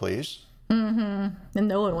 for it, please. And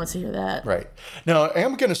no one wants to hear that. Right. Now,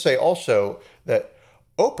 I'm going to say also that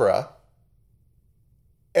Oprah,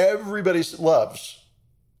 everybody loves.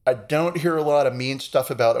 I don't hear a lot of mean stuff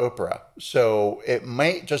about Oprah. So it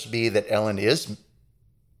might just be that Ellen is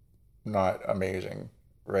not amazing,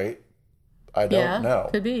 right? I don't know.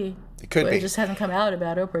 Could be. It could be. It just hasn't come out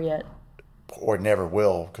about Oprah yet. Or never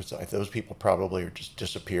will, because those people probably are just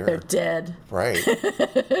disappear. They're dead. Right.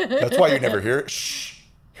 That's why you never hear it. Shh.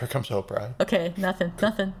 Here comes Oprah. Okay, nothing.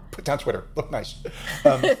 Put down Twitter. Look nice.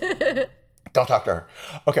 Don't talk to her.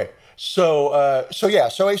 Okay. So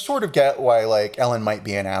I sort of get why, like, Ellen might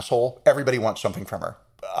be an asshole. Everybody wants something from her.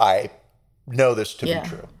 I know this to be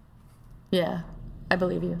true. Yeah, I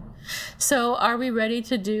believe you. So are we ready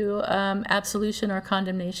to do absolution or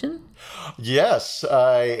condemnation? Yes,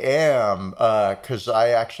 I am. Because I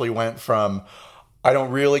actually went from I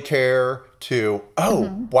don't really care to,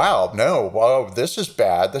 wow, no, whoa, this is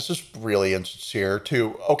bad. This is really insincere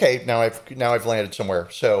to, okay, now I've landed somewhere.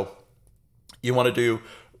 So you want to do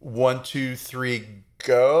 1, 2, 3,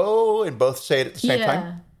 go, and both say it at the same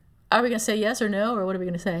time? Are we going to say yes or no, or what are we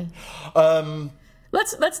going to say?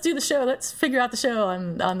 Let's do the show. Let's figure out the show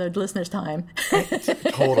on the listener's time.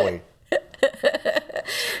 Totally.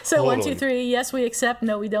 So 1, 2, 3, yes, we accept,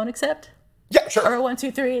 no, we don't accept? Yeah, sure. Or 1,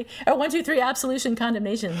 2, 3, or 1, 2, 3, absolution,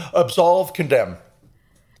 condemnation. Absolve, condemn.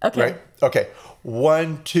 Okay. Right? Okay.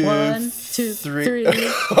 1, 2, 1, 2, 3.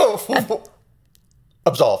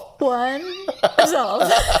 Absolve. 1, absolve.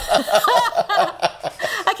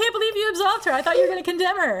 I can't believe you absolved her. I thought you were going to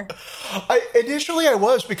condemn her. Initially I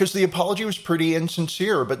was, because the apology was pretty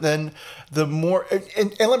insincere, but then the more,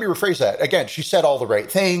 and let me rephrase that. Again, she said all the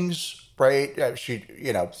right things, right? She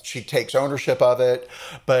takes ownership of it,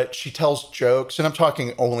 but she tells jokes, and I'm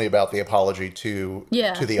talking only about the apology to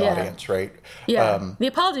the audience, right? Yeah, the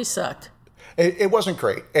apology sucked. It wasn't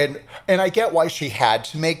great. And I get why she had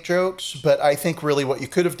to make jokes, but I think really what you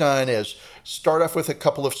could have done is start off with a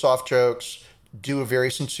couple of soft jokes, do a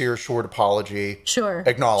very sincere, short apology,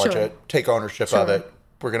 acknowledge it, take ownership of it.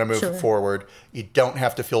 We're going to move it forward. You don't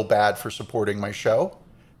have to feel bad for supporting my show,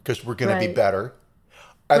 because we're going to be better.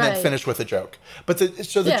 And then finish with a joke. But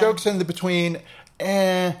the jokes in the between,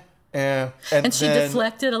 and she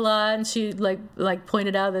deflected a lot, and she like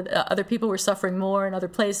pointed out that other people were suffering more in other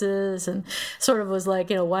places, and sort of was like,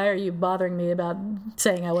 why are you bothering me about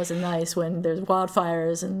saying I wasn't nice when there's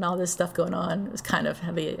wildfires and all this stuff going on? It was kind of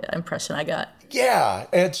the impression I got. Yeah,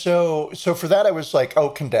 and so for that I was like, oh,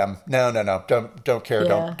 condemn. No, don't care,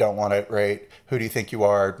 don't want it, right? Who do you think you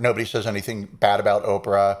are? Nobody says anything bad about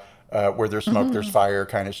Oprah. Where there's smoke, there's fire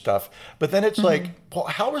kind of stuff. But then it's like, well,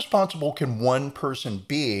 how responsible can one person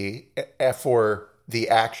be for the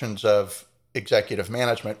actions of executive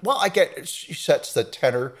management? Well, I get she sets the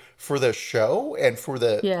tenor for the show and for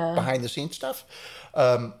the behind the scenes stuff.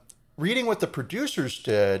 Reading what the producers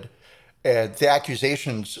did and the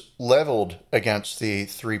accusations leveled against the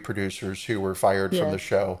 3 producers who were fired from the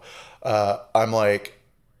show, I'm like,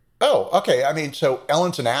 oh, okay. I mean, so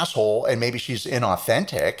Ellen's an asshole and maybe she's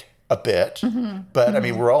inauthentic a bit, but I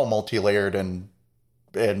mean, we're all multi-layered and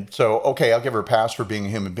so, okay, I'll give her a pass for being a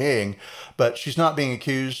human being, but she's not being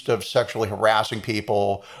accused of sexually harassing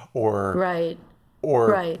people or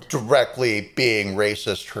directly being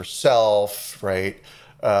racist herself, right?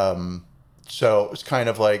 So it's kind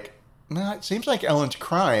of like, it seems like Ellen's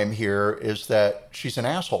crime here is that she's an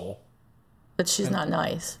asshole. But she's not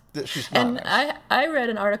nice. She's not nice. I read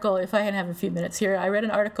an article, if I can have a few minutes here, I read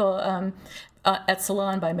an article at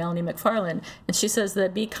Salon by Melanie McFarland, and she says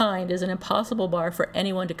that be kind is an impossible bar for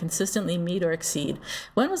anyone to consistently meet or exceed.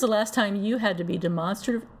 When was the last time you had to be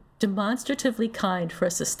demonstratively kind for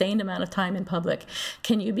a sustained amount of time in public?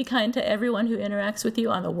 Can you be kind to everyone who interacts with you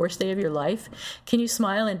on the worst day of your life? Can you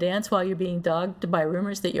smile and dance while you're being dogged by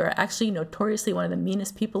rumors that you're actually notoriously one of the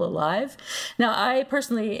meanest people alive? Now, I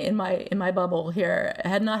personally, in my bubble here,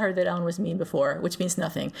 had not heard that Ellen was mean before, which means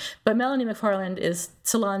nothing. But Melanie McFarland is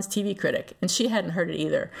Salon's TV critic, and she hadn't heard it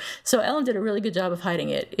either. So Ellen did a really good job of hiding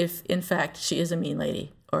it, if in fact she is a mean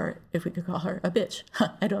lady. Or if we could call her a bitch.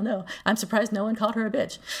 I don't know. I'm surprised no one called her a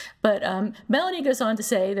bitch. But Melanie goes on to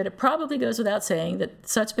say that it probably goes without saying that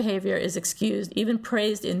such behavior is excused, even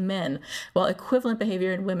praised in men, while equivalent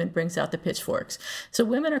behavior in women brings out the pitchforks. So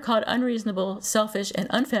women are called unreasonable, selfish, and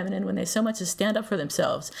unfeminine when they so much as stand up for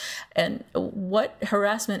themselves. And what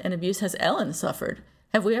harassment and abuse has Ellen suffered?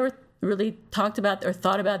 Have we ever really talked about or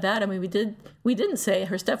thought about that? I mean, we didn't say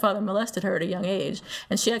her stepfather molested her at a young age,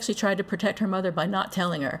 and she actually tried to protect her mother by not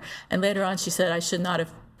telling her. And later on, she said, I should not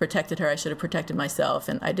have protected her. I should have protected myself.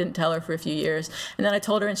 And I didn't tell her for a few years. And then I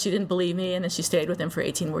told her, and she didn't believe me. And then she stayed with him for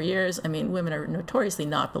 18 more years. I mean, women are notoriously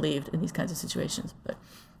not believed in these kinds of situations, but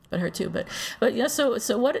her too. But yeah. So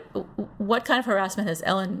what kind of harassment has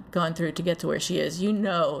Ellen gone through to get to where she is? You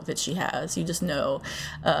know that she has. You just know.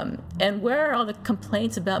 And where are all the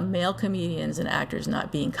complaints about male comedians and actors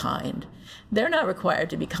not being kind? They're not required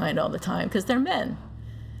to be kind all the time because they're men.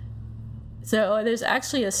 So there's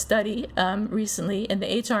actually a study recently in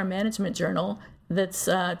the HR Management Journal that's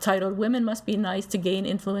titled "Women Must Be Nice to Gain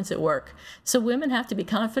Influence at Work." So women have to be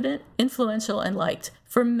confident, influential, and liked.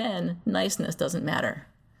 For men, niceness doesn't matter.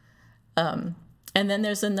 And then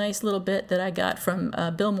there's a nice little bit that I got from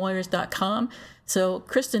BillMoyers.com. So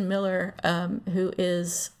Kristen Miller, who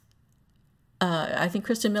is, I think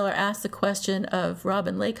Kristen Miller asked the question of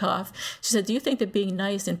Robin Lakoff. She said, do you think that being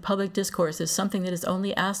nice in public discourse is something that is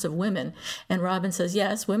only asked of women? And Robin says,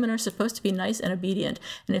 yes, women are supposed to be nice and obedient.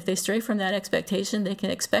 And if they stray from that expectation, they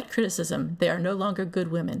can expect criticism. They are no longer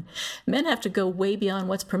good women. Men have to go way beyond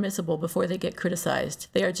what's permissible before they get criticized.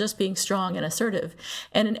 They are just being strong and assertive.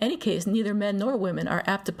 And in any case, neither men nor women are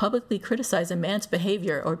apt to publicly criticize a man's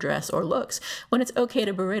behavior or dress or looks when it's okay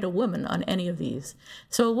to berate a woman on any of these.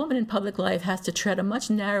 So a woman in public life has to tread a much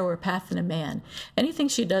narrower path than a man. Anything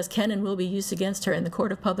she does can and will be used against her in the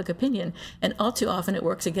court of public opinion, and all too often it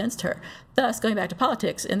works against her. Thus, going back to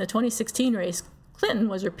politics, in the 2016 race, Clinton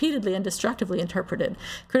was repeatedly and destructively interpreted,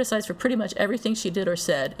 criticized for pretty much everything she did or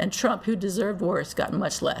said, and Trump, who deserved worse, got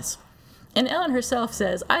much less. And Ellen herself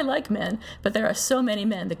says, I like men, but there are so many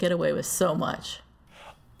men that get away with so much.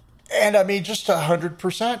 And I mean, just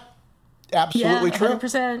 100%. Absolutely true.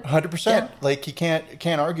 100%. 100%. Yeah. Like, you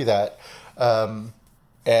can't argue that.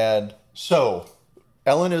 And so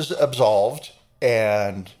Ellen is absolved,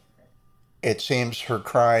 and it seems her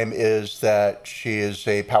crime is that she is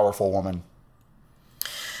a powerful woman.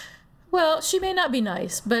 Well, she may not be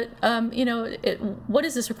nice, but, what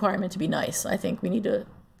is this requirement to be nice? I think we need to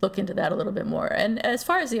look into that a little bit more. And as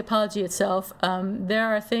far as the apology itself, there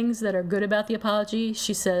are things that are good about the apology.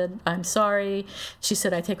 She said, I'm sorry. She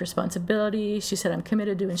said, I take responsibility. She said, I'm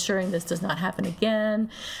committed to ensuring this does not happen again.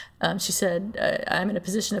 She said, I'm in a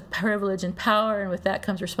position of privilege and power, and with that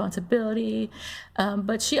comes responsibility.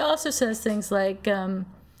 But she also says things like,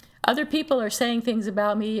 other people are saying things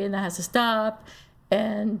about me, and that has to stop.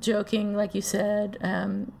 And joking, like you said,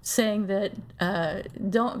 saying that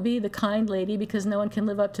don't be the kind lady because no one can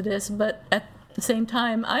live up to this. But at the same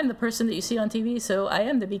time, I'm the person that you see on TV, so I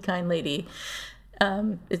am the be kind lady.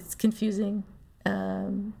 It's confusing.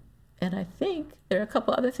 And I think there are a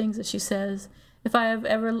couple other things that she says. If I have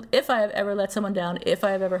ever let someone down, if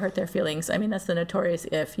I have ever hurt their feelings, I mean, that's the notorious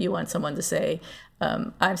if. You want someone to say,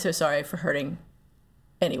 I'm so sorry for hurting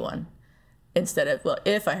anyone, instead of, well,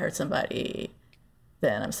 if I hurt somebody,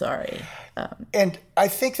 then I'm sorry. And I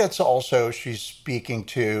think that's also, she's speaking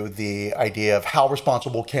to the idea of how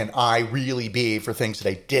responsible can I really be for things that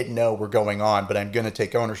I didn't know were going on, but I'm going to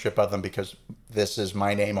take ownership of them because this is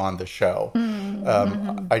my name on the show.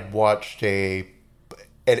 Mm-hmm. I'd watched and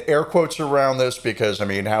air quotes around this because, I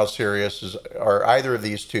mean, how serious are either of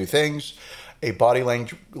these two things? A body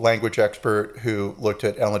language expert who looked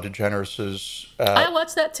at Ellen DeGeneres' I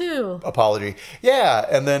watched that too. Apology. Yeah.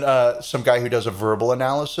 And then some guy who does a verbal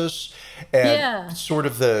analysis. And sort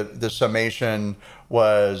of the summation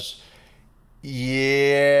was,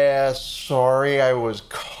 yeah, sorry, I was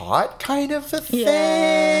caught kind of a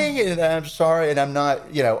thing. And I'm sorry. And I'm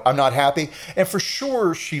not happy. And for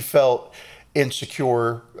sure, she felt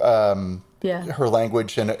insecure. Her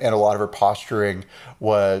language and a lot of her posturing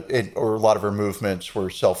or a lot of her movements were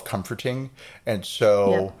self-comforting. And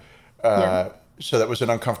so, so that was an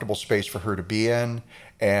uncomfortable space for her to be in.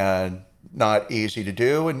 And not easy to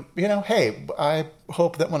do. And, hey, I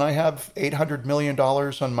hope that when I have $800 million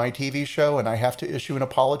on my TV show and I have to issue an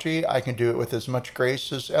apology, I can do it with as much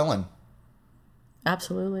grace as Ellen.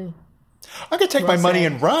 Absolutely. I'm going to take my money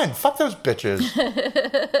and run. Fuck those bitches.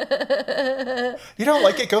 You don't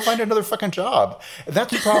like it? Go find another fucking job. And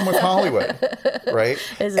that's the problem with Hollywood, right?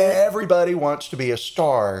 Everybody wants to be a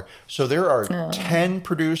star. So there are 10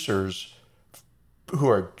 producers who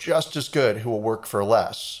are just as good who will work for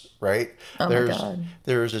less, right? Oh my God.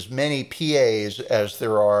 There's as many PAs as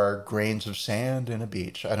there are grains of sand in a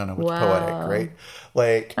beach. I don't know what's poetic, right?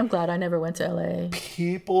 Like, I'm glad I never went to LA.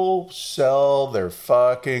 People sell their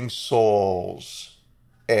fucking souls.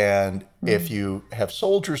 And if you have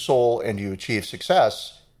sold your soul and you achieve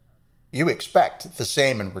success, you expect the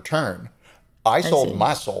same in return. I sold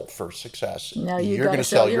my soul for success. Now you're going to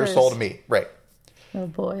sell your soul to me. Right. Oh,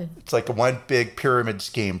 boy. It's like a one big pyramid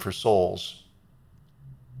scheme for souls.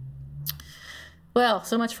 Well,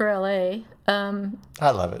 so much for LA.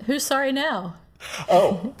 I love it. Who's sorry now?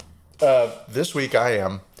 Oh, this week I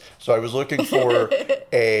am. So I was looking for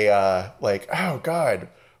oh God,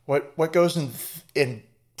 what goes in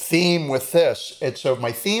theme with this? And so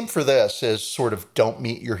my theme for this is sort of don't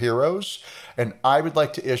meet your heroes. And I would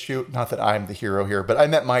like to issue, not that I'm the hero here, but I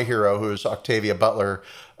met my hero, who is Octavia Butler,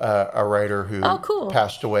 a writer who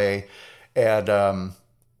passed away. And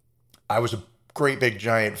I was a great big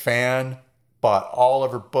giant fan, bought all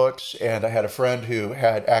of her books. And I had a friend who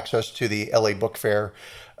had access to the LA Book Fair,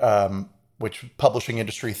 which publishing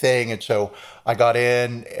industry thing. And so I got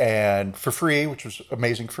in and for free, which was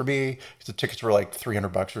amazing for me because the tickets were like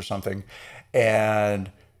 $300 or something.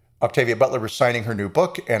 And Octavia Butler was signing her new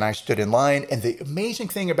book and I stood in line. And the amazing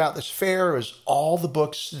thing about this fair is all the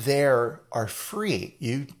books there are free.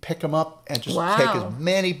 You pick them up and just take as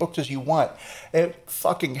many books as you want. It's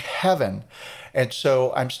fucking heaven. And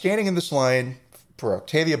so I'm standing in this line for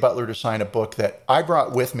Octavia Butler to sign a book that I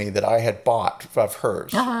brought with me that I had bought of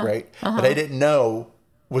hers, right? That I didn't know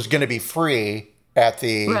was going to be free at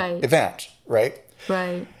the event, right?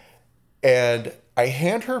 Right. And I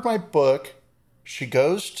hand her my book. She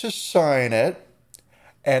goes to sign it.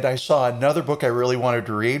 And I saw another book I really wanted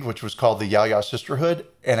to read, which was called The Yaya Sisterhood.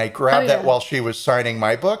 And I grabbed that while she was signing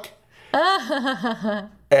my book.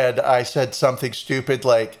 And I said something stupid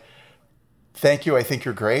like, "Thank you, I think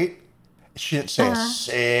you're great." She didn't say a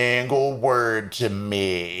single word to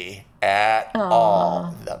me at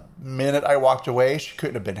all. The minute I walked away, she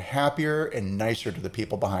couldn't have been happier and nicer to the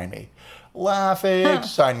people behind me. Laughing,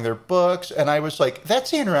 signing their books. And I was like,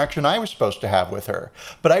 that's the interaction I was supposed to have with her.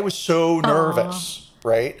 But I was so nervous,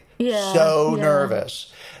 right? Yeah. So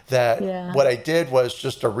nervous that what I did was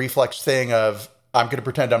just a reflex thing of, I'm going to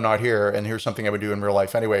pretend I'm not here, and here's something I would do in real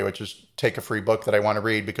life anyway, which is take a free book that I want to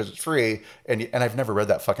read because it's free, and I've never read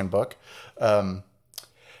that fucking book.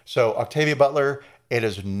 So Octavia Butler, it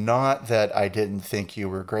is not that I didn't think you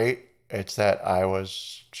were great, it's that I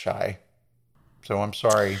was shy. So I'm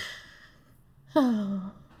sorry.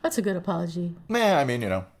 Oh, that's a good apology. I mean,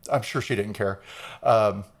 I'm sure she didn't care.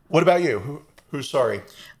 What about you? Who's sorry?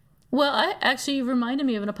 Well, you reminded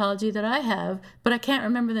me of an apology that I have, but I can't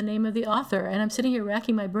remember the name of the author. And I'm sitting here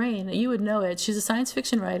racking my brain. You would know it. She's a science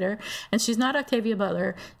fiction writer, and she's not Octavia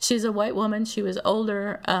Butler. She's a white woman. She was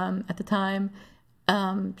older at the time.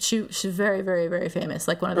 She's very, very, very famous,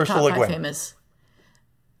 like one of the Ursula top 5 Gwynn. famous.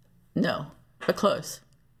 No, but close.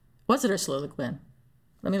 Was it Ursula Le Guin?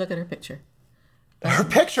 Let me look at her picture. Her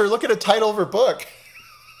picture? Look at the title of her book.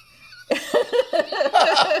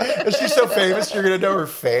 Is she so famous you're going to know her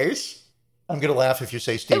face? I'm going to laugh if you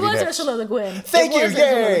say Stevie Nicks. It was Ursula Le Guin. Thank you,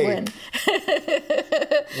 yay!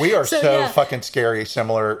 We are so fucking scary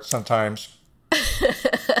similar sometimes.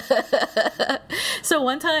 So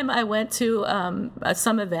one time I went to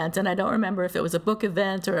some event, and I don't remember if it was a book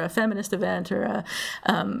event or a feminist event or a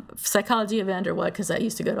psychology event or what, because I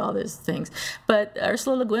used to go to all those things. But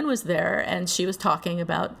Ursula Le Guin was there, and she was talking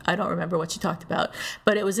about, I don't remember what she talked about,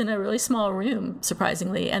 but it was in a really small room,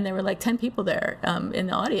 surprisingly, and there were like 10 people there in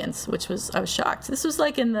the audience, I was shocked. This was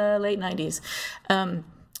like in the late 90s.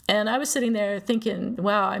 And I was sitting there thinking,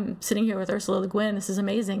 wow, I'm sitting here with Ursula Le Guin. This is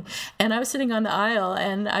amazing. And I was sitting on the aisle,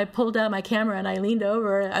 and I pulled out my camera, and I leaned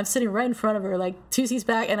over. I'm sitting right in front of her, like 2 seats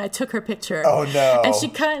back, and I took her picture. Oh, no.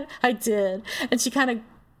 And I did. And she kind of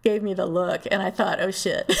gave me the look, and I thought, oh,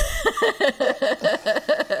 shit.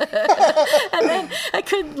 And then I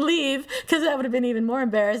couldn't leave, because that would have been even more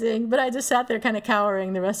embarrassing. But I just sat there kind of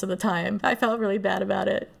cowering the rest of the time. I felt really bad about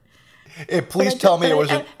it. Please tell me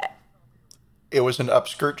it was an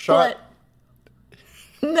upskirt shot?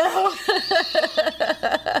 What? No.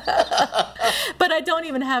 But I don't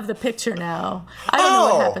even have the picture now. I don't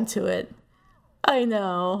know what happened to it. I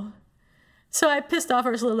know. So I pissed off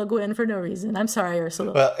Ursula Le Guin for no reason. I'm sorry,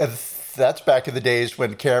 Ursula. Well, that's back in the days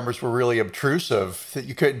when cameras were really obtrusive, that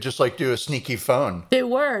you couldn't just like do a sneaky phone. They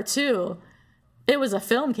were, too. It was a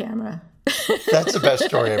film camera. That's the best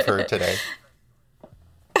story I've heard today.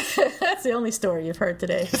 That's the only story you've heard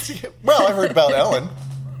today. Well, I heard about Ellen.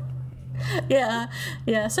 Yeah.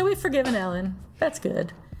 So we've forgiven Ellen. That's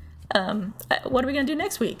good. What are we going to do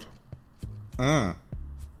next week?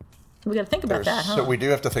 We got to think about that, huh? So we do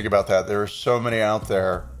have to think about that. There are so many out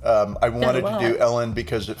there. I wanted to do Ellen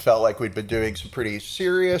because it felt like we'd been doing some pretty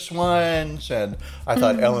serious ones, and I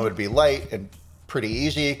thought Ellen would be light and pretty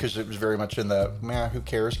easy because it was very much in the who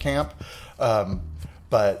cares camp.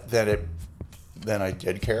 But then I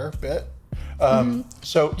did care a bit.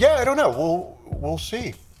 So yeah, I don't know. We'll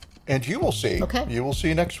see, and you will see. Okay. You will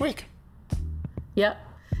see next week. Yep.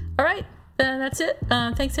 All right. That's it.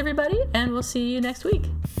 Thanks, everybody, and we'll see you next week.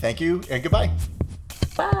 Thank you, and goodbye.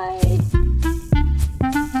 Bye.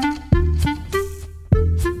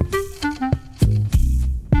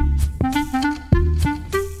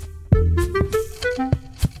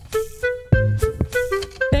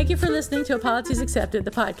 Thank you for listening to Apologies Accepted, the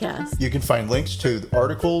podcast. You can find links to the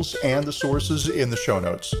articles and the sources in the show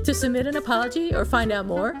notes. To submit an apology or find out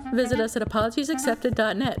more, visit us at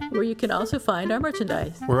apologiesaccepted.net, where you can also find our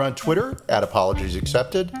merchandise. We're on Twitter at Apologies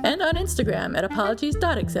Accepted. And on Instagram at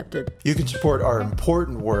apologies.accepted. You can support our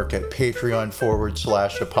important work at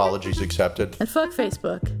Patreon.com/Apologies Accepted. And fuck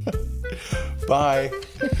Facebook. Bye.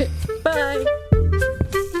 Bye.